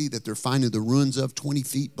city that they're finding the ruins of 20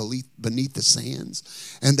 feet beneath the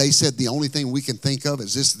sands. And they said the only thing we can think of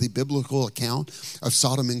is this the biblical account of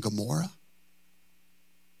Sodom and Gomorrah.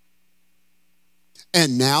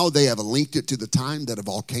 And now they have linked it to the time that a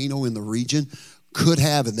volcano in the region could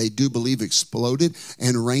have, and they do believe, exploded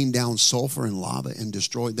and rained down sulfur and lava and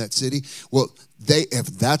destroyed that city. Well, if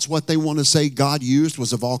that's what they want to say God used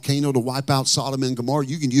was a volcano to wipe out Sodom and Gomorrah,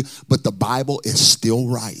 you can use, but the Bible is still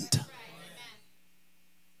right.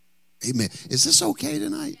 Amen. Is this okay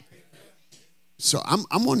tonight? So I'm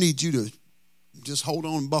going to need you to just hold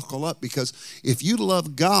on and buckle up, because if you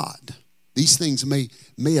love God, these things may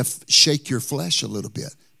shake your flesh a little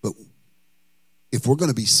bit, but if we're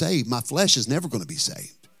going to be saved, my flesh is never going to be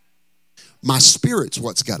saved. My spirit's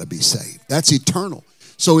what's got to be saved. That's eternal.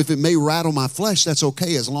 So if it may rattle my flesh, that's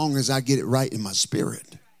okay as long as I get it right in my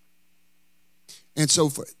spirit. And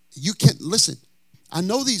so you can't, listen, I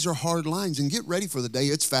know these are hard lines, and get ready for the day.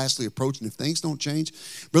 It's fastly approaching. If things don't change,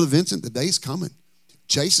 Brother Vincent, the day's coming.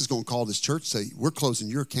 Chase is going to call this church and say, we're closing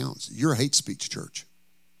your accounts. You're a hate speech church.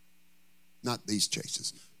 Not these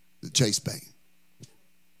Chases, the Chase Bank.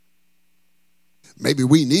 Maybe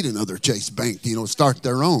we need another Chase Bank, start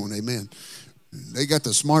their own. Amen. They got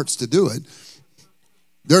the smarts to do it.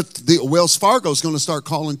 The Wells Fargo's going to start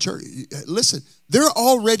calling church. Listen, they're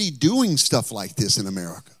already doing stuff like this in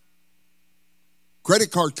America.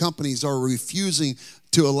 Credit card companies are refusing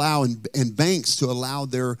to allow, and banks to allow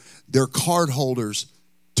their card holders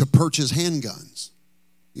to purchase handguns.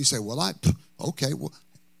 You say, well, okay, well,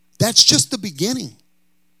 that's just the beginning.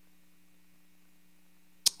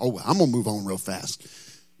 Oh, well, I'm going to move on real fast.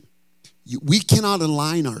 We cannot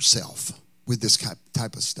align ourselves with this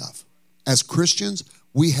type of stuff. As Christians,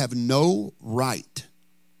 we have no right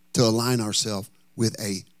to align ourselves with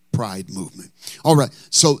a pride movement. All right,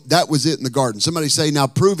 so that was it in the garden. Somebody say, now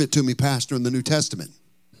prove it to me, Pastor, in the New Testament.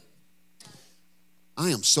 I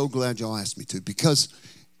am so glad y'all asked me to, because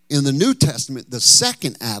in the New Testament, the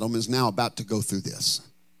second Adam is now about to go through this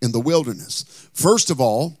in the wilderness. First of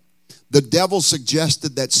all, the devil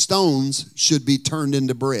suggested that stones should be turned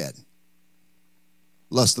into bread.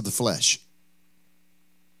 Lust of the flesh.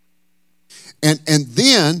 And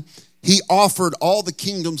then he offered all the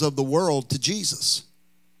kingdoms of the world to Jesus.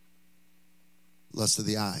 Lust of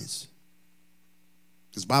the eyes.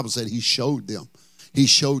 Because the Bible said he showed them. He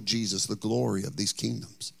showed Jesus the glory of these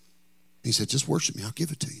kingdoms. He said, just worship me, I'll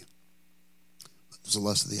give it to you. It was the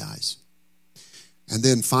lust of the eyes. And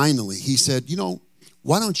then finally, he said,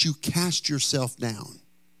 why don't you cast yourself down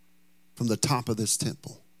from the top of this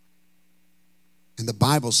temple? And the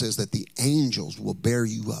Bible says that the angels will bear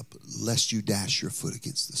you up lest you dash your foot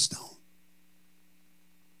against the stone.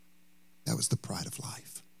 That was the pride of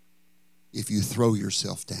life. If you throw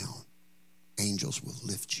yourself down, angels will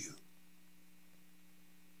lift you.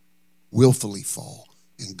 Willfully fall,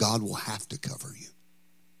 and God will have to cover you.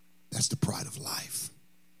 That's the pride of life.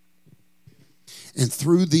 And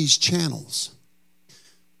through these channels,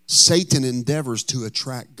 Satan endeavors to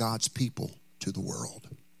attract God's people to the world.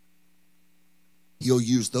 He'll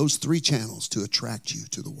use those three channels to attract you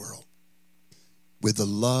to the world with a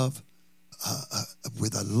love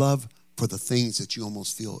for the things that you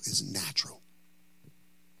almost feel is natural.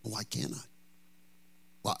 Why can't I?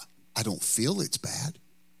 Well, I don't feel it's bad.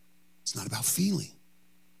 It's not about feeling.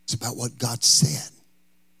 It's about what God said.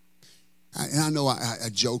 And I know I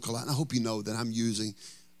joke a lot, and I hope you know that I'm using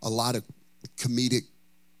a lot of comedic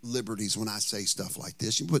liberties when I say stuff like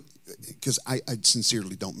this, but because I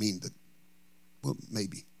sincerely don't mean that. Well,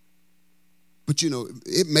 maybe. But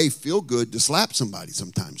it may feel good to slap somebody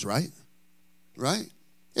sometimes, right? Right?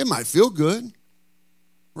 It might feel good,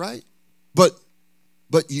 right? But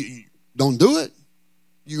you don't do it.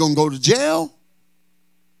 You're going to go to jail.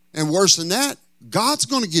 And worse than that, God's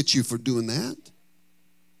going to get you for doing that.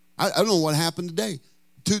 I don't know what happened today.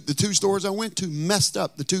 The two stores I went to messed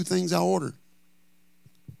up the two things I ordered.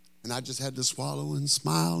 And I just had to swallow and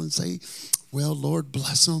smile and say, well, Lord,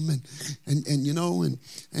 bless them. And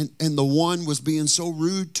the one was being so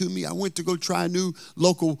rude to me. I went to go try a new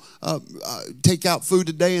local takeout food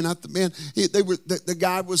today, and the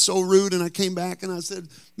guy was so rude, and I came back and I said,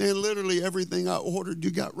 man, literally everything I ordered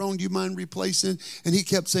you got wrong. Do you mind replacing? And he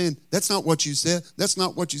kept saying, that's not what you said. That's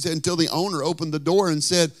not what you said, until the owner opened the door and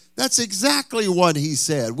said, that's exactly what he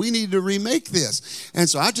said. We need to remake this. And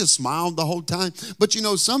so I just smiled the whole time. But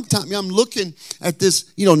sometimes I'm looking at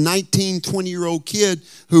this 19, 20-year-old kid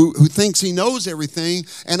who thinks he knows everything,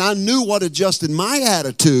 and I knew what adjusted my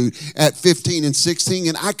attitude at 15 and 16,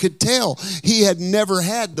 and I could tell he had never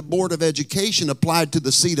had the Board of Education applied to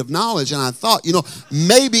the seat of knowledge. And I thought,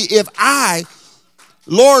 maybe if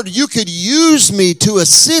Lord, you could use me to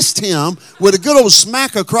assist him with a good old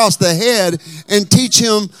smack across the head and teach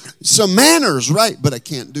him some manners, right? But I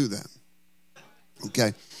can't do that.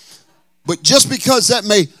 Okay? But just because that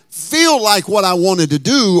may feel like what I wanted to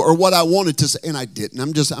do or what I wanted to say, and I didn't.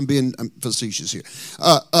 I'm being facetious here.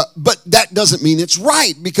 But that doesn't mean it's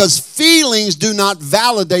right, because feelings do not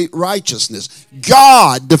validate righteousness.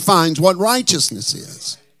 God defines what righteousness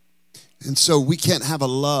is. And so we can't have a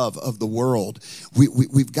love of the world.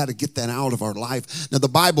 We've got to get that out of our life. Now, the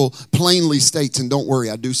Bible plainly states, and don't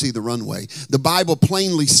worry, I do see the runway. The Bible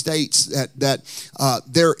plainly states that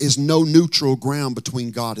there is no neutral ground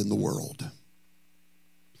between God and the world.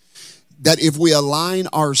 That if we align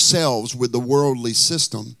ourselves with the worldly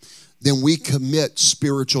system, then we commit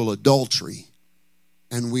spiritual adultery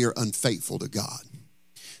and we are unfaithful to God.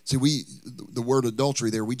 See, the word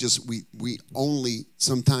adultery there, we only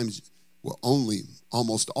sometimes... Well,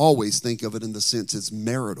 almost always think of it in the sense it's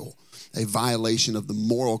marital, a violation of the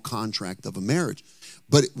moral contract of a marriage.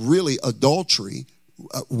 But really, adultery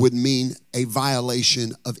would mean a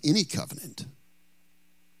violation of any covenant.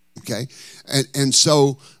 Okay? And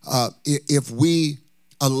so if we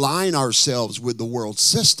align ourselves with the world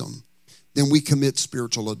system, then we commit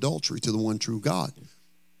spiritual adultery to the one true God.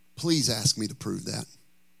 Please ask me to prove that.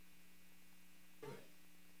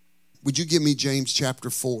 Would you give me James chapter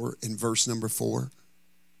 4 and verse number 4?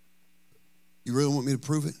 You really want me to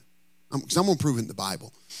prove it? Because I'm going to prove it in the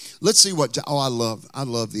Bible. Let's see what, I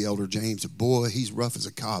love the elder James. Boy, he's rough as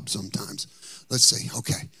a cob sometimes. Let's see.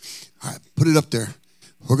 Okay. All right, put it up there.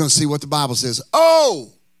 We're going to see what the Bible says.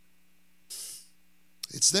 Oh!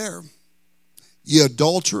 It's there. Ye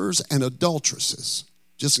adulterers and adulteresses.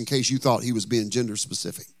 Just in case you thought he was being gender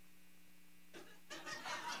specific.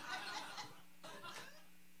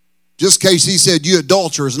 Just in case he said, you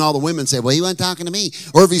adulterers, and all the women said, well, he wasn't talking to me.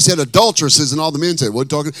 Or if he said adulteresses, and all the men said, what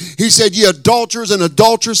talking? He said, ye adulterers and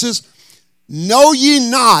adulteresses, know ye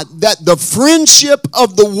not that the friendship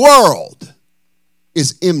of the world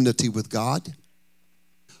is enmity with God?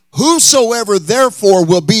 Whosoever therefore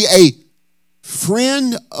will be a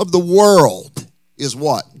friend of the world is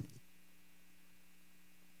what?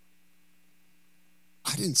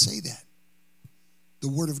 I didn't say that. The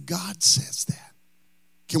Word of God says that.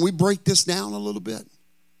 Can we break this down a little bit?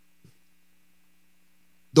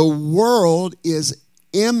 The world is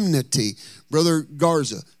enmity. Brother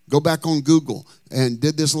Garza, go back on Google and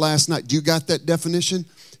did this last night. Do you got that definition?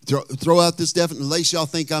 Throw out this definition. Unless y'all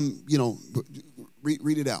think I'm,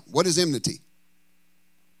 read it out. What is enmity?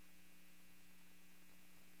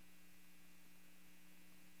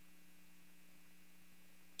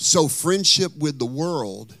 So friendship with the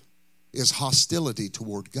world is hostility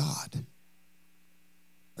toward God.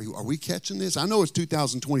 Are we catching this? I know it's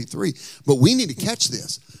 2023, but we need to catch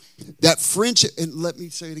this. That friendship, and let me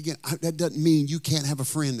say it again, that doesn't mean you can't have a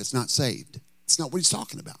friend that's not saved. It's not what he's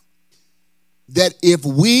talking about. That if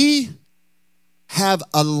we have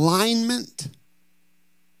alignment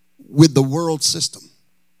with the world system,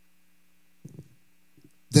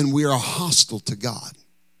 then we are hostile to God.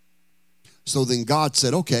 So then God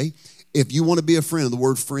said, okay, if you want to be a friend, the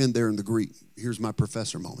word friend there in the Greek, here's my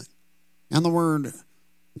professor moment. And the word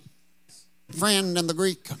friend in the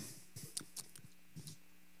Greek.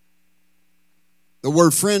 The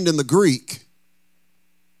word friend in the Greek,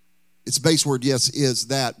 its base word, yes, is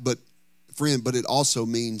that, but friend, but it also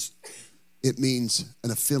means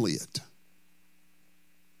an affiliate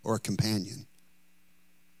or a companion.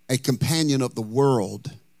 A companion of the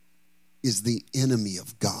world is the enemy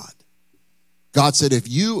of God. God said, if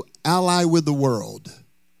you ally with the world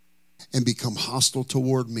and become hostile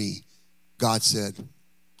toward me, God said,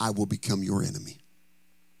 I will become your enemy.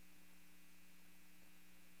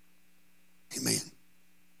 Amen.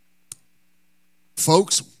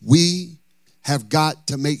 Folks, we have got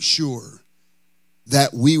to make sure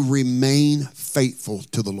that we remain faithful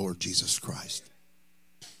to the Lord Jesus Christ.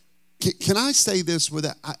 Can I say this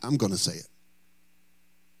without, I'm going to say it.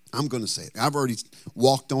 I'm going to say it. I've already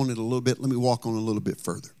walked on it a little bit. Let me walk on it a little bit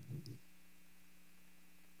further.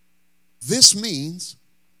 This means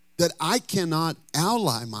that I cannot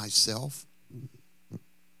ally myself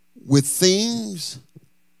with things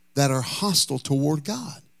that are hostile toward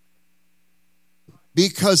God.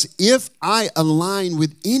 Because if I align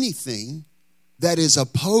with anything that is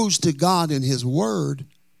opposed to God and His Word,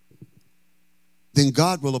 then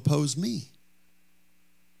God will oppose me.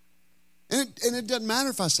 And it doesn't matter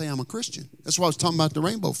if I say I'm a Christian. That's why I was talking about the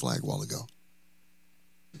rainbow flag a while ago.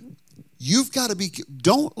 You've got to be,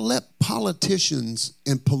 don't let politicians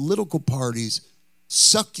and political parties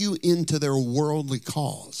suck you into their worldly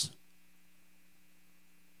cause.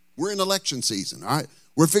 We're in election season, all right?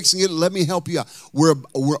 We're fixing it. Let me help you out. We're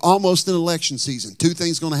almost in election season. Two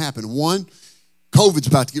things going to happen. One, COVID's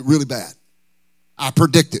about to get really bad. I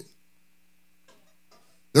predict it.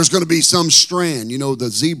 There's going to be some strand, the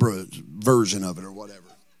zebra version of it or whatever,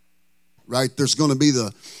 right? There's going to be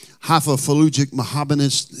the hypophalugic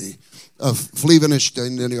Mohabbanist, Fleavenish,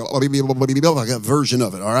 version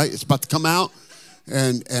of it, all right? It's about to come out.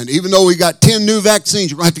 And even though we got 10 new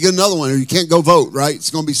vaccines, you're going to have to get another one or you can't go vote, right?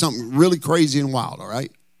 It's going to be something really crazy and wild, all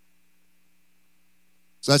right?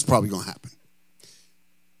 So that's probably going to happen.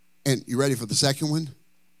 And you ready for the second one?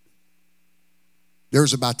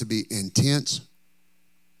 There's about to be intense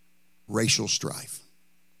racial strife.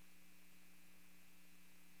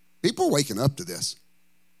 People are waking up to this.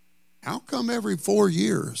 How come every 4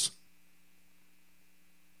 years?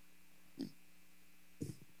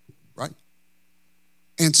 Right?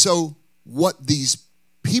 And so what these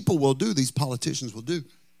people will do, these politicians will do,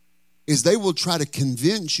 is they will try to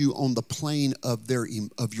convince you on the plane of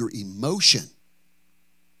your emotion.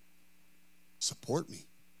 Support me.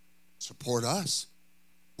 Support us.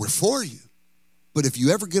 We're for you. But if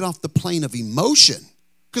you ever get off the plane of emotion,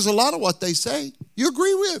 because a lot of what they say, you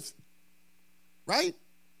agree with, right?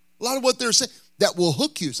 A lot of what they're saying, that will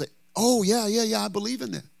hook you. Say, oh, yeah, I believe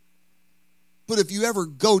in that. But if you ever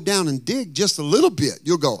go down and dig just a little bit,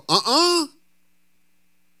 you'll go, I'm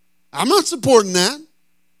not supporting that.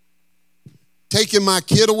 Taking my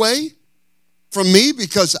kid away from me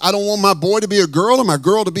because I don't want my boy to be a girl or my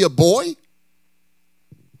girl to be a boy.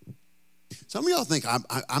 Some of y'all think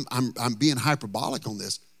I'm being hyperbolic on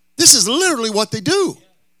this. This is literally what they do.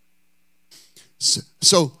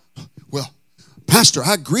 So, well, Pastor,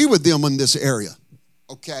 I agree with them in this area.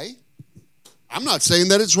 Okay. I'm not saying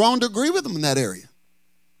that it's wrong to agree with them in that area.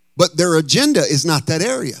 But their agenda is not that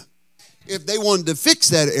area. If they wanted to fix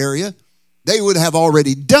that area, they would have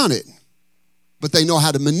already done it. But they know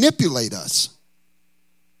how to manipulate us.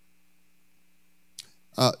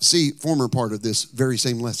 See, former part of this very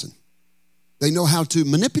same lesson. They know how to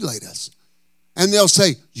manipulate us. And they'll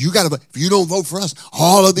say, if you don't vote for us,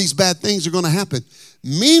 all of these bad things are going to happen.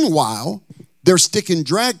 Meanwhile, they're sticking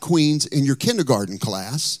drag queens in your kindergarten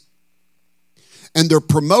class, and they're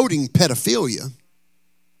promoting pedophilia.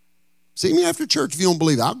 See me after church if you don't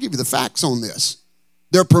believe it. I'll give you the facts on this.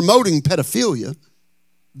 They're promoting pedophilia.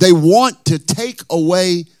 They want to take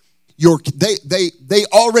away they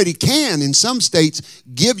already can, in some states,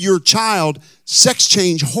 give your child sex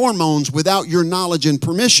change hormones without your knowledge and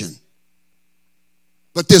permission.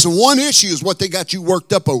 But this one issue is what they got you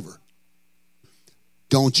worked up over.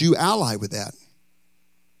 Don't you ally with that,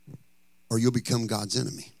 or you'll become God's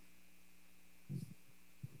enemy.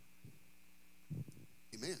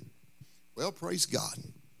 Amen. Well, praise God.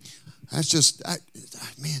 That's just, I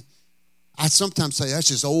sometimes say that's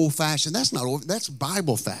just old-fashioned. That's not old. That's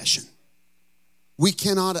Bible fashion. We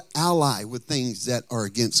cannot ally with things that are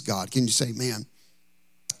against God. Can you say, man?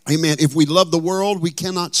 Amen. If we love the world, we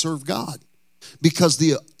cannot serve God because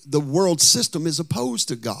the world system is opposed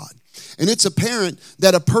to God. And it's apparent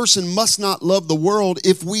that a person must not love the world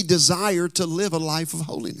if we desire to live a life of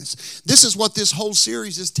holiness. This is what this whole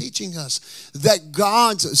series is teaching us, that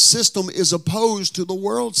God's system is opposed to the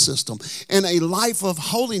world system. And a life of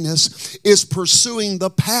holiness is pursuing the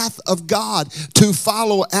path of God, to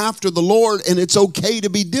follow after the Lord, and it's okay to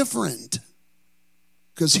be different.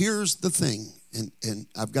 Because here's the thing, and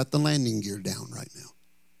I've got the landing gear down right now.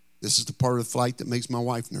 This is the part of the flight that makes my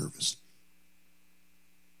wife nervous.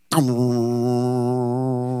 The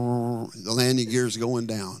landing gear is going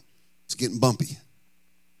down. It's getting bumpy.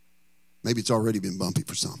 Maybe it's already been bumpy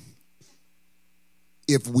for some.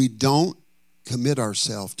 If we don't commit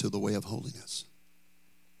ourselves to the way of holiness,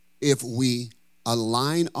 if we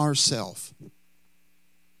align ourselves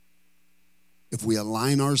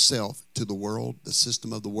to the world, the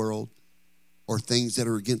system of the world, or things that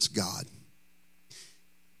are against God,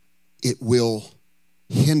 it will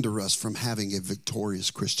hinder us from having a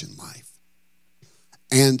victorious Christian life.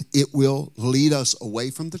 And it will lead us away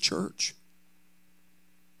from the church.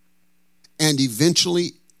 And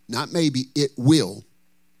eventually, not maybe, it will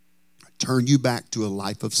turn you back to a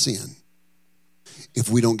life of sin if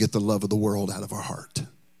we don't get the love of the world out of our heart.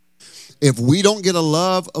 If we don't get a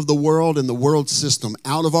love of the world and the world system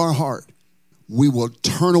out of our heart, we will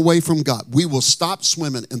turn away from God. We will stop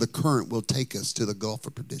swimming, and the current will take us to the gulf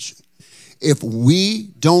of perdition. If we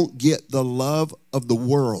don't get the love of the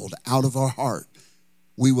world out of our heart,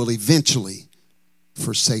 we will eventually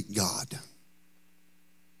forsake God.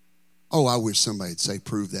 Oh, I wish somebody'd say,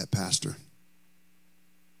 prove that, Pastor.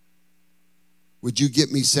 Would you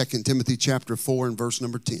get me 2 Timothy chapter 4 and verse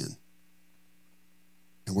number 10?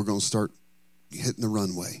 And we're going to start hitting the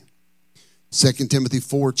runway. 2 Timothy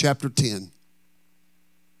 4, chapter 10.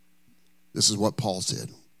 This is what Paul said.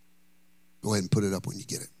 Go ahead and put it up when you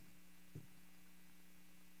get it.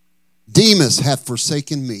 Demas hath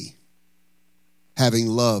forsaken me, having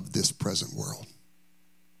loved this present world.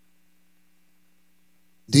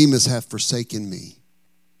 Demas hath forsaken me,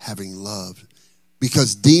 having loved.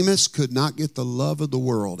 Because Demas could not get the love of the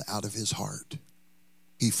world out of his heart,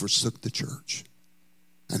 he forsook the church,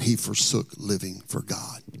 and he forsook living for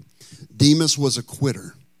God. Demas was a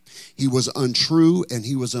quitter. He was untrue, and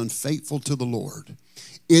he was unfaithful to the Lord.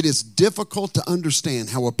 It is difficult to understand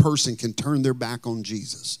how a person can turn their back on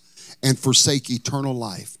Jesus and forsake eternal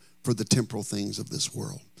life for the temporal things of this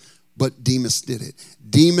world. But Demas did it.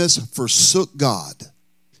 Demas forsook God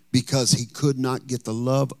because he could not get the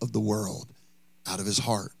love of the world out of his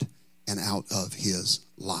heart and out of his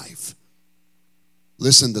life.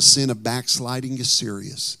 Listen, the sin of backsliding is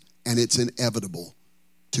serious, and it's inevitable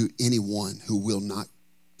to anyone who will not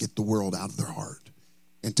get the world out of their heart,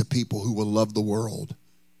 and to people who will love the world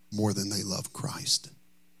more than they love Christ.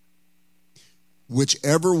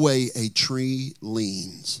 Whichever way a tree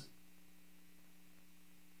leans,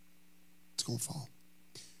 it's going to fall.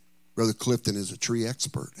 Brother Clifton is a tree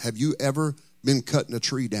expert. Have you ever been cutting a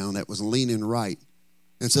tree down that was leaning right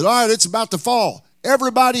and said, all right, it's about to fall.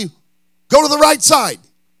 Everybody go to the right side?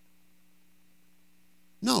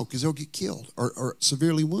 No, because they'll get killed or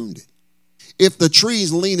severely wounded. If the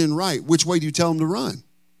tree's leaning right, which way do you tell them to run?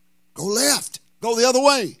 Go left. Go the other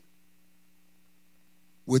way.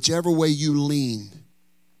 Whichever way you lean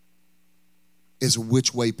is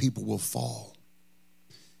which way people will fall.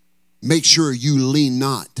 Make sure you lean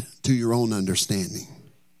not to your own understanding,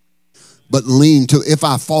 but lean to, if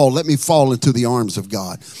I fall, let me fall into the arms of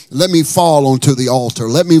God. Let me fall onto the altar.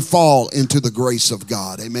 Let me fall into the grace of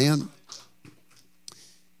God. Amen.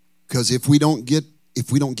 Because if we don't get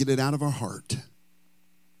it out of our heart,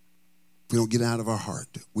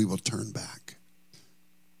 we will turn back.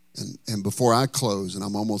 And before I close, and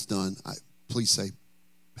I'm almost done, Please say,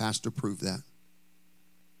 Pastor, prove that.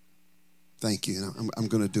 Thank you. And I'm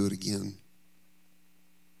going to do it again.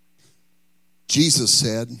 Jesus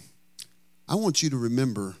said, I want you to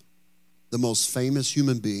remember the most famous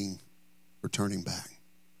human being for turning back.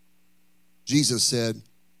 Jesus said,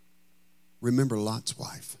 remember Lot's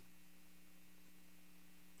wife.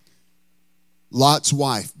 Lot's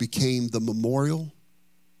wife became the memorial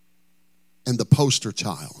and the poster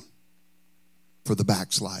child for the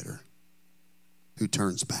backslider who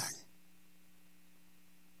turns back.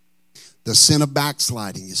 The sin of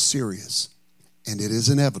backsliding is serious, and it is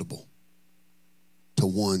inevitable to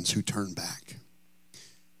ones who turn back.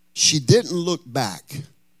 She didn't look back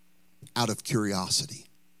out of curiosity.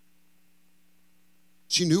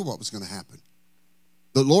 She knew what was going to happen.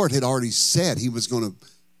 The Lord had already said he was going to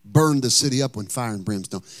burn the city up with fire and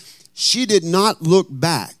brimstone. She did not look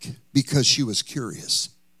back because she was curious.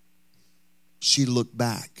 She looked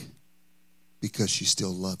back because she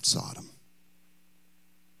still loved Sodom.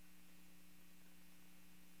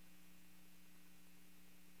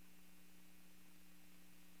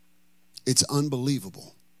 It's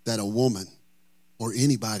unbelievable that a woman or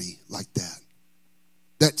anybody like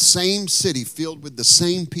that same city filled with the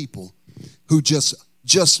same people who just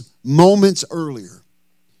moments earlier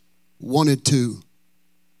wanted to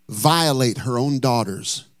violate her own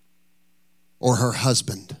daughters or her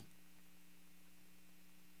husband.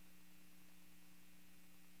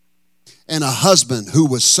 And a husband who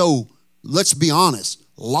was so, let's be honest,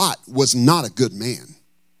 Lot was not a good man.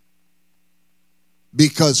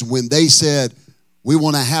 Because when they said, we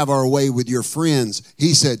want to have our way with your friends,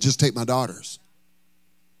 he said, just take my daughters.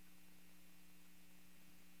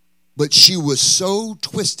 But she was so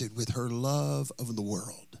twisted with her love of the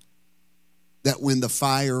world that when the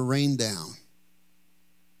fire rained down,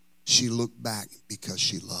 she looked back because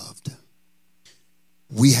she loved.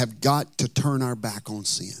 We have got to turn our back on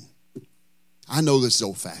sin. I know this is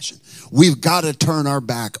old-fashioned. We've got to turn our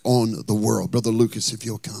back on the world. Brother Lucas, if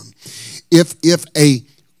you'll come. If a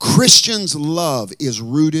Christian's love is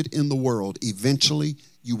rooted in the world, eventually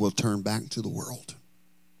you will turn back to the world.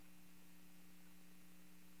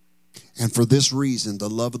 And for this reason, the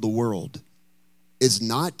love of the world is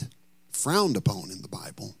not frowned upon in the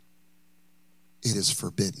Bible. It is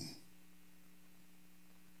forbidden.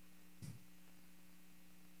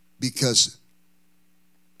 Because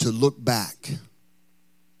to look back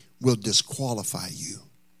will disqualify you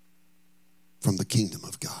from the kingdom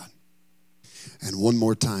of God. And one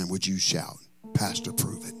more time, would you shout, Pastor,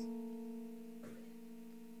 prove it.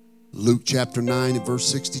 Luke chapter 9 and verse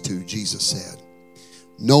 62, Jesus said,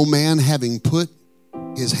 no man having put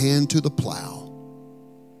his hand to the plow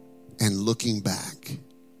and looking back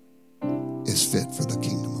is fit for the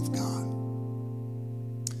kingdom of God.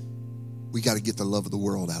 We got to get the love of the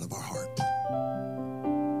world out of our heart.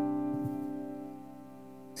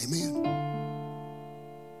 Amen.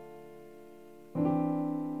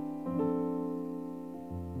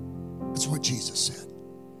 That's what Jesus said.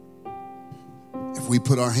 If we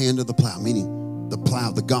put our hand to the plow, meaning the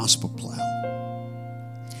plow, the gospel plow.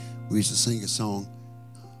 We used to sing a song,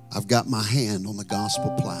 I've got my hand on the gospel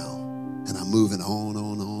plow and I'm moving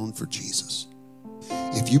on for Jesus.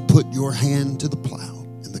 If you put your hand to the plow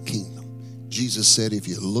in the kingdom, Jesus said, if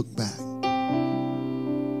you look back,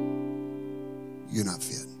 you're not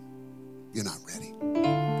fit. You're not ready.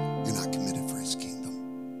 You're not committed for his kingdom.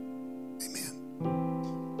 Amen.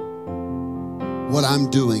 What I'm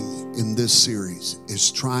doing in this series is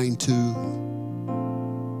trying to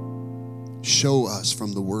show us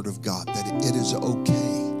from the Word of God that it is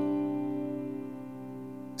okay.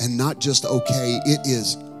 And not just okay, it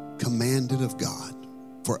is commanded of God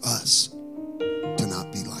for us to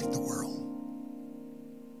not be like the world.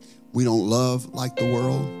 We don't love like the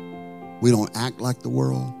world. We don't act like the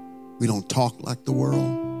world. We don't talk like the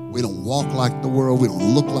world. We don't walk like the world. We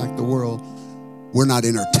don't look like the world. We're not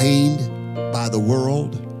entertained by the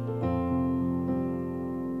world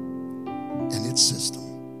and its system.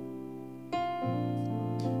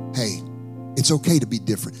 Hey, it's okay to be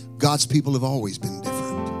different. God's people have always been different.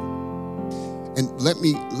 And let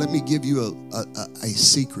me give you a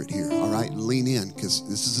secret here, all right? Lean in, because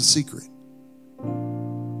this is a secret.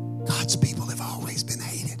 God's people have always been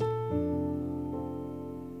hated.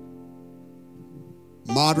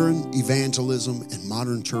 Modern evangelism and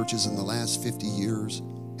modern churches in the last 50 years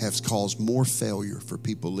have caused more failure for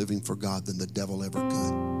people living for God than the devil ever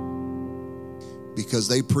could. Because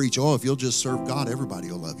they preach, oh, if you'll just serve God, everybody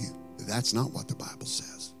will love you. That's not what the Bible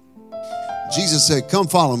says. Jesus said, come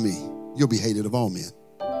follow me. You'll be hated of all men.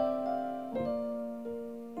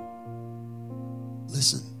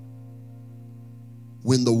 Listen.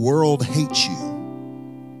 when the world hates you,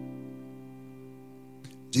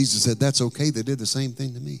 Jesus said, that's okay. They did the same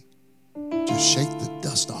thing to me. Just shake the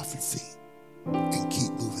dust off your feet and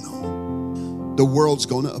keep moving on. The world's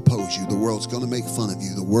going to oppose you. The world's going to make fun of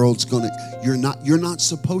you. The world's going to, you're not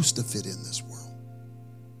supposed to fit in this world.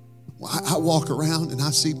 Well, I walk around and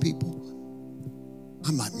I see people.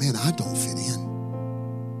 I'm like, man, I don't fit in.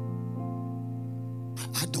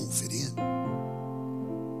 I don't fit in.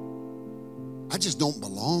 I just don't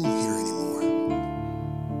belong here anymore.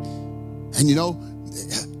 And you know,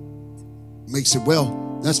 makes it,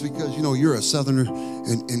 well, that's because, you know, you're a Southerner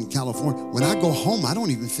in California. When I go home, I don't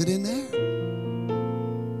even fit in there.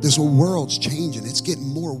 This whole world's changing. It's getting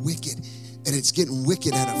more wicked, and it's getting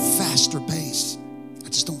wicked at a faster pace. I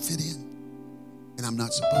just don't fit in, and I'm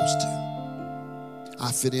not supposed to.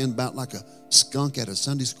 I fit in about like a skunk at a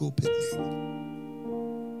Sunday school picnic.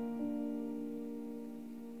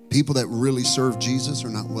 People that really serve Jesus are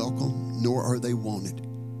not welcome, nor are they wanted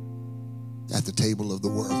at the table of the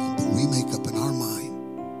world. But we make up in our mind,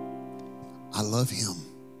 I love him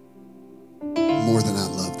more than I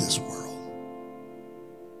love this world.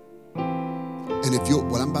 And if you'll,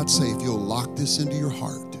 what I'm about to say, if you'll lock this into your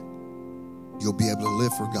heart, you'll be able to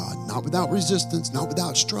live for God, not without resistance, not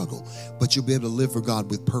without struggle, but you'll be able to live for God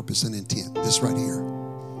with purpose and intent. This right here,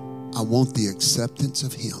 I want the acceptance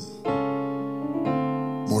of him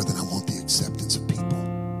more than I want the acceptance of people.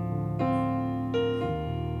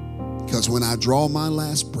 Because when I draw my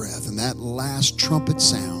last breath and that last trumpet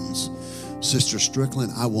sounds, Sister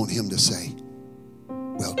Strickland, I want him to say,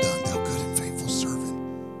 well done, thou good and faithful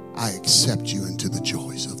servant. I accept you into the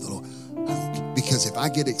joys of the Lord. Because if I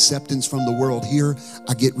get acceptance from the world here,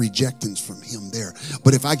 I get rejectance from him there.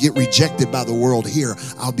 But if I get rejected by the world here,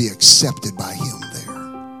 I'll be accepted by him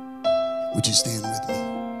there. Would you stand with me?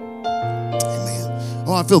 Amen.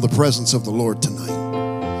 Oh, I feel the presence of the Lord tonight.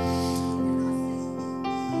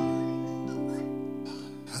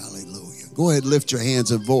 Hallelujah. Go ahead, lift your hands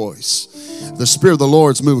and voice. The Spirit of the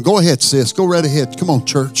Lord's moving. Go ahead, sis. Go right ahead. Come on,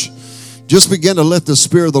 church. Just begin to let the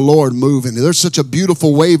Spirit of the Lord move in. There's such a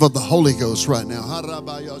beautiful wave of the Holy Ghost right now.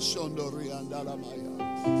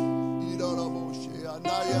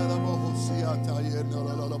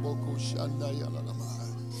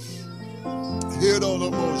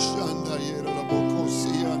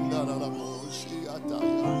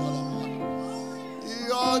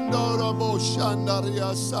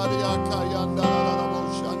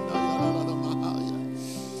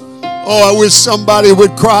 Oh, I wish somebody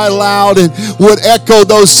would cry loud and would echo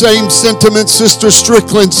those same sentiments Sister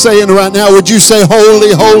Strickland's saying right now. Would you say,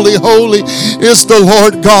 holy, holy, holy is the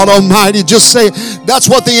Lord God Almighty? Just say, that's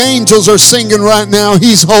what the angels are singing right now.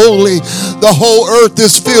 He's holy. The whole earth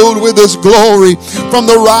is filled with his glory. From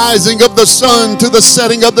the rising of the sun to the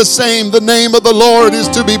setting of the same, the name of the Lord is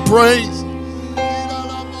to be praised.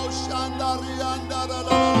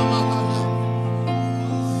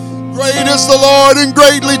 Great is the Lord and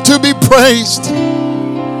greatly to be praised.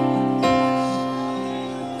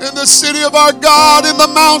 In the city of our God, in the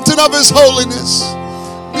mountain of his holiness.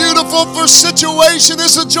 Beautiful for situation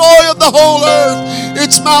is the joy of the whole earth.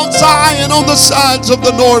 It's Mount Zion on the sides of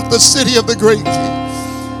the north, the city of the great King.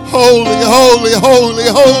 Holy, holy, holy,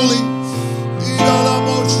 holy.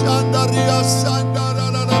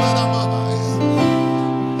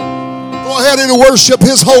 Go ahead and worship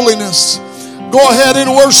his holiness. Go ahead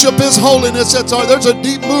and worship his holiness. There's a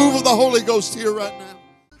deep move of the Holy Ghost here right now.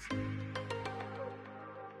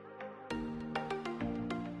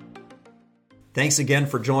 Thanks again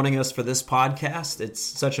for joining us for this podcast. It's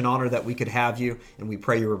such an honor that we could have you, and we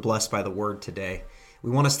pray you were blessed by the word today.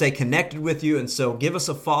 We want to stay connected with you, and so give us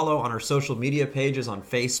a follow on our social media pages on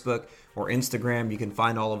Facebook or Instagram. You can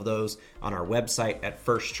find all of those on our website at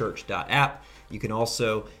firstchurch.app. You can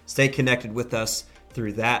also stay connected with us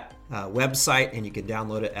through that website, and you can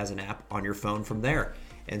download it as an app on your phone from there.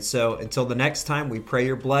 And so until the next time, we pray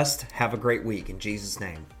you're blessed. Have a great week in Jesus'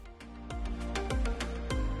 name.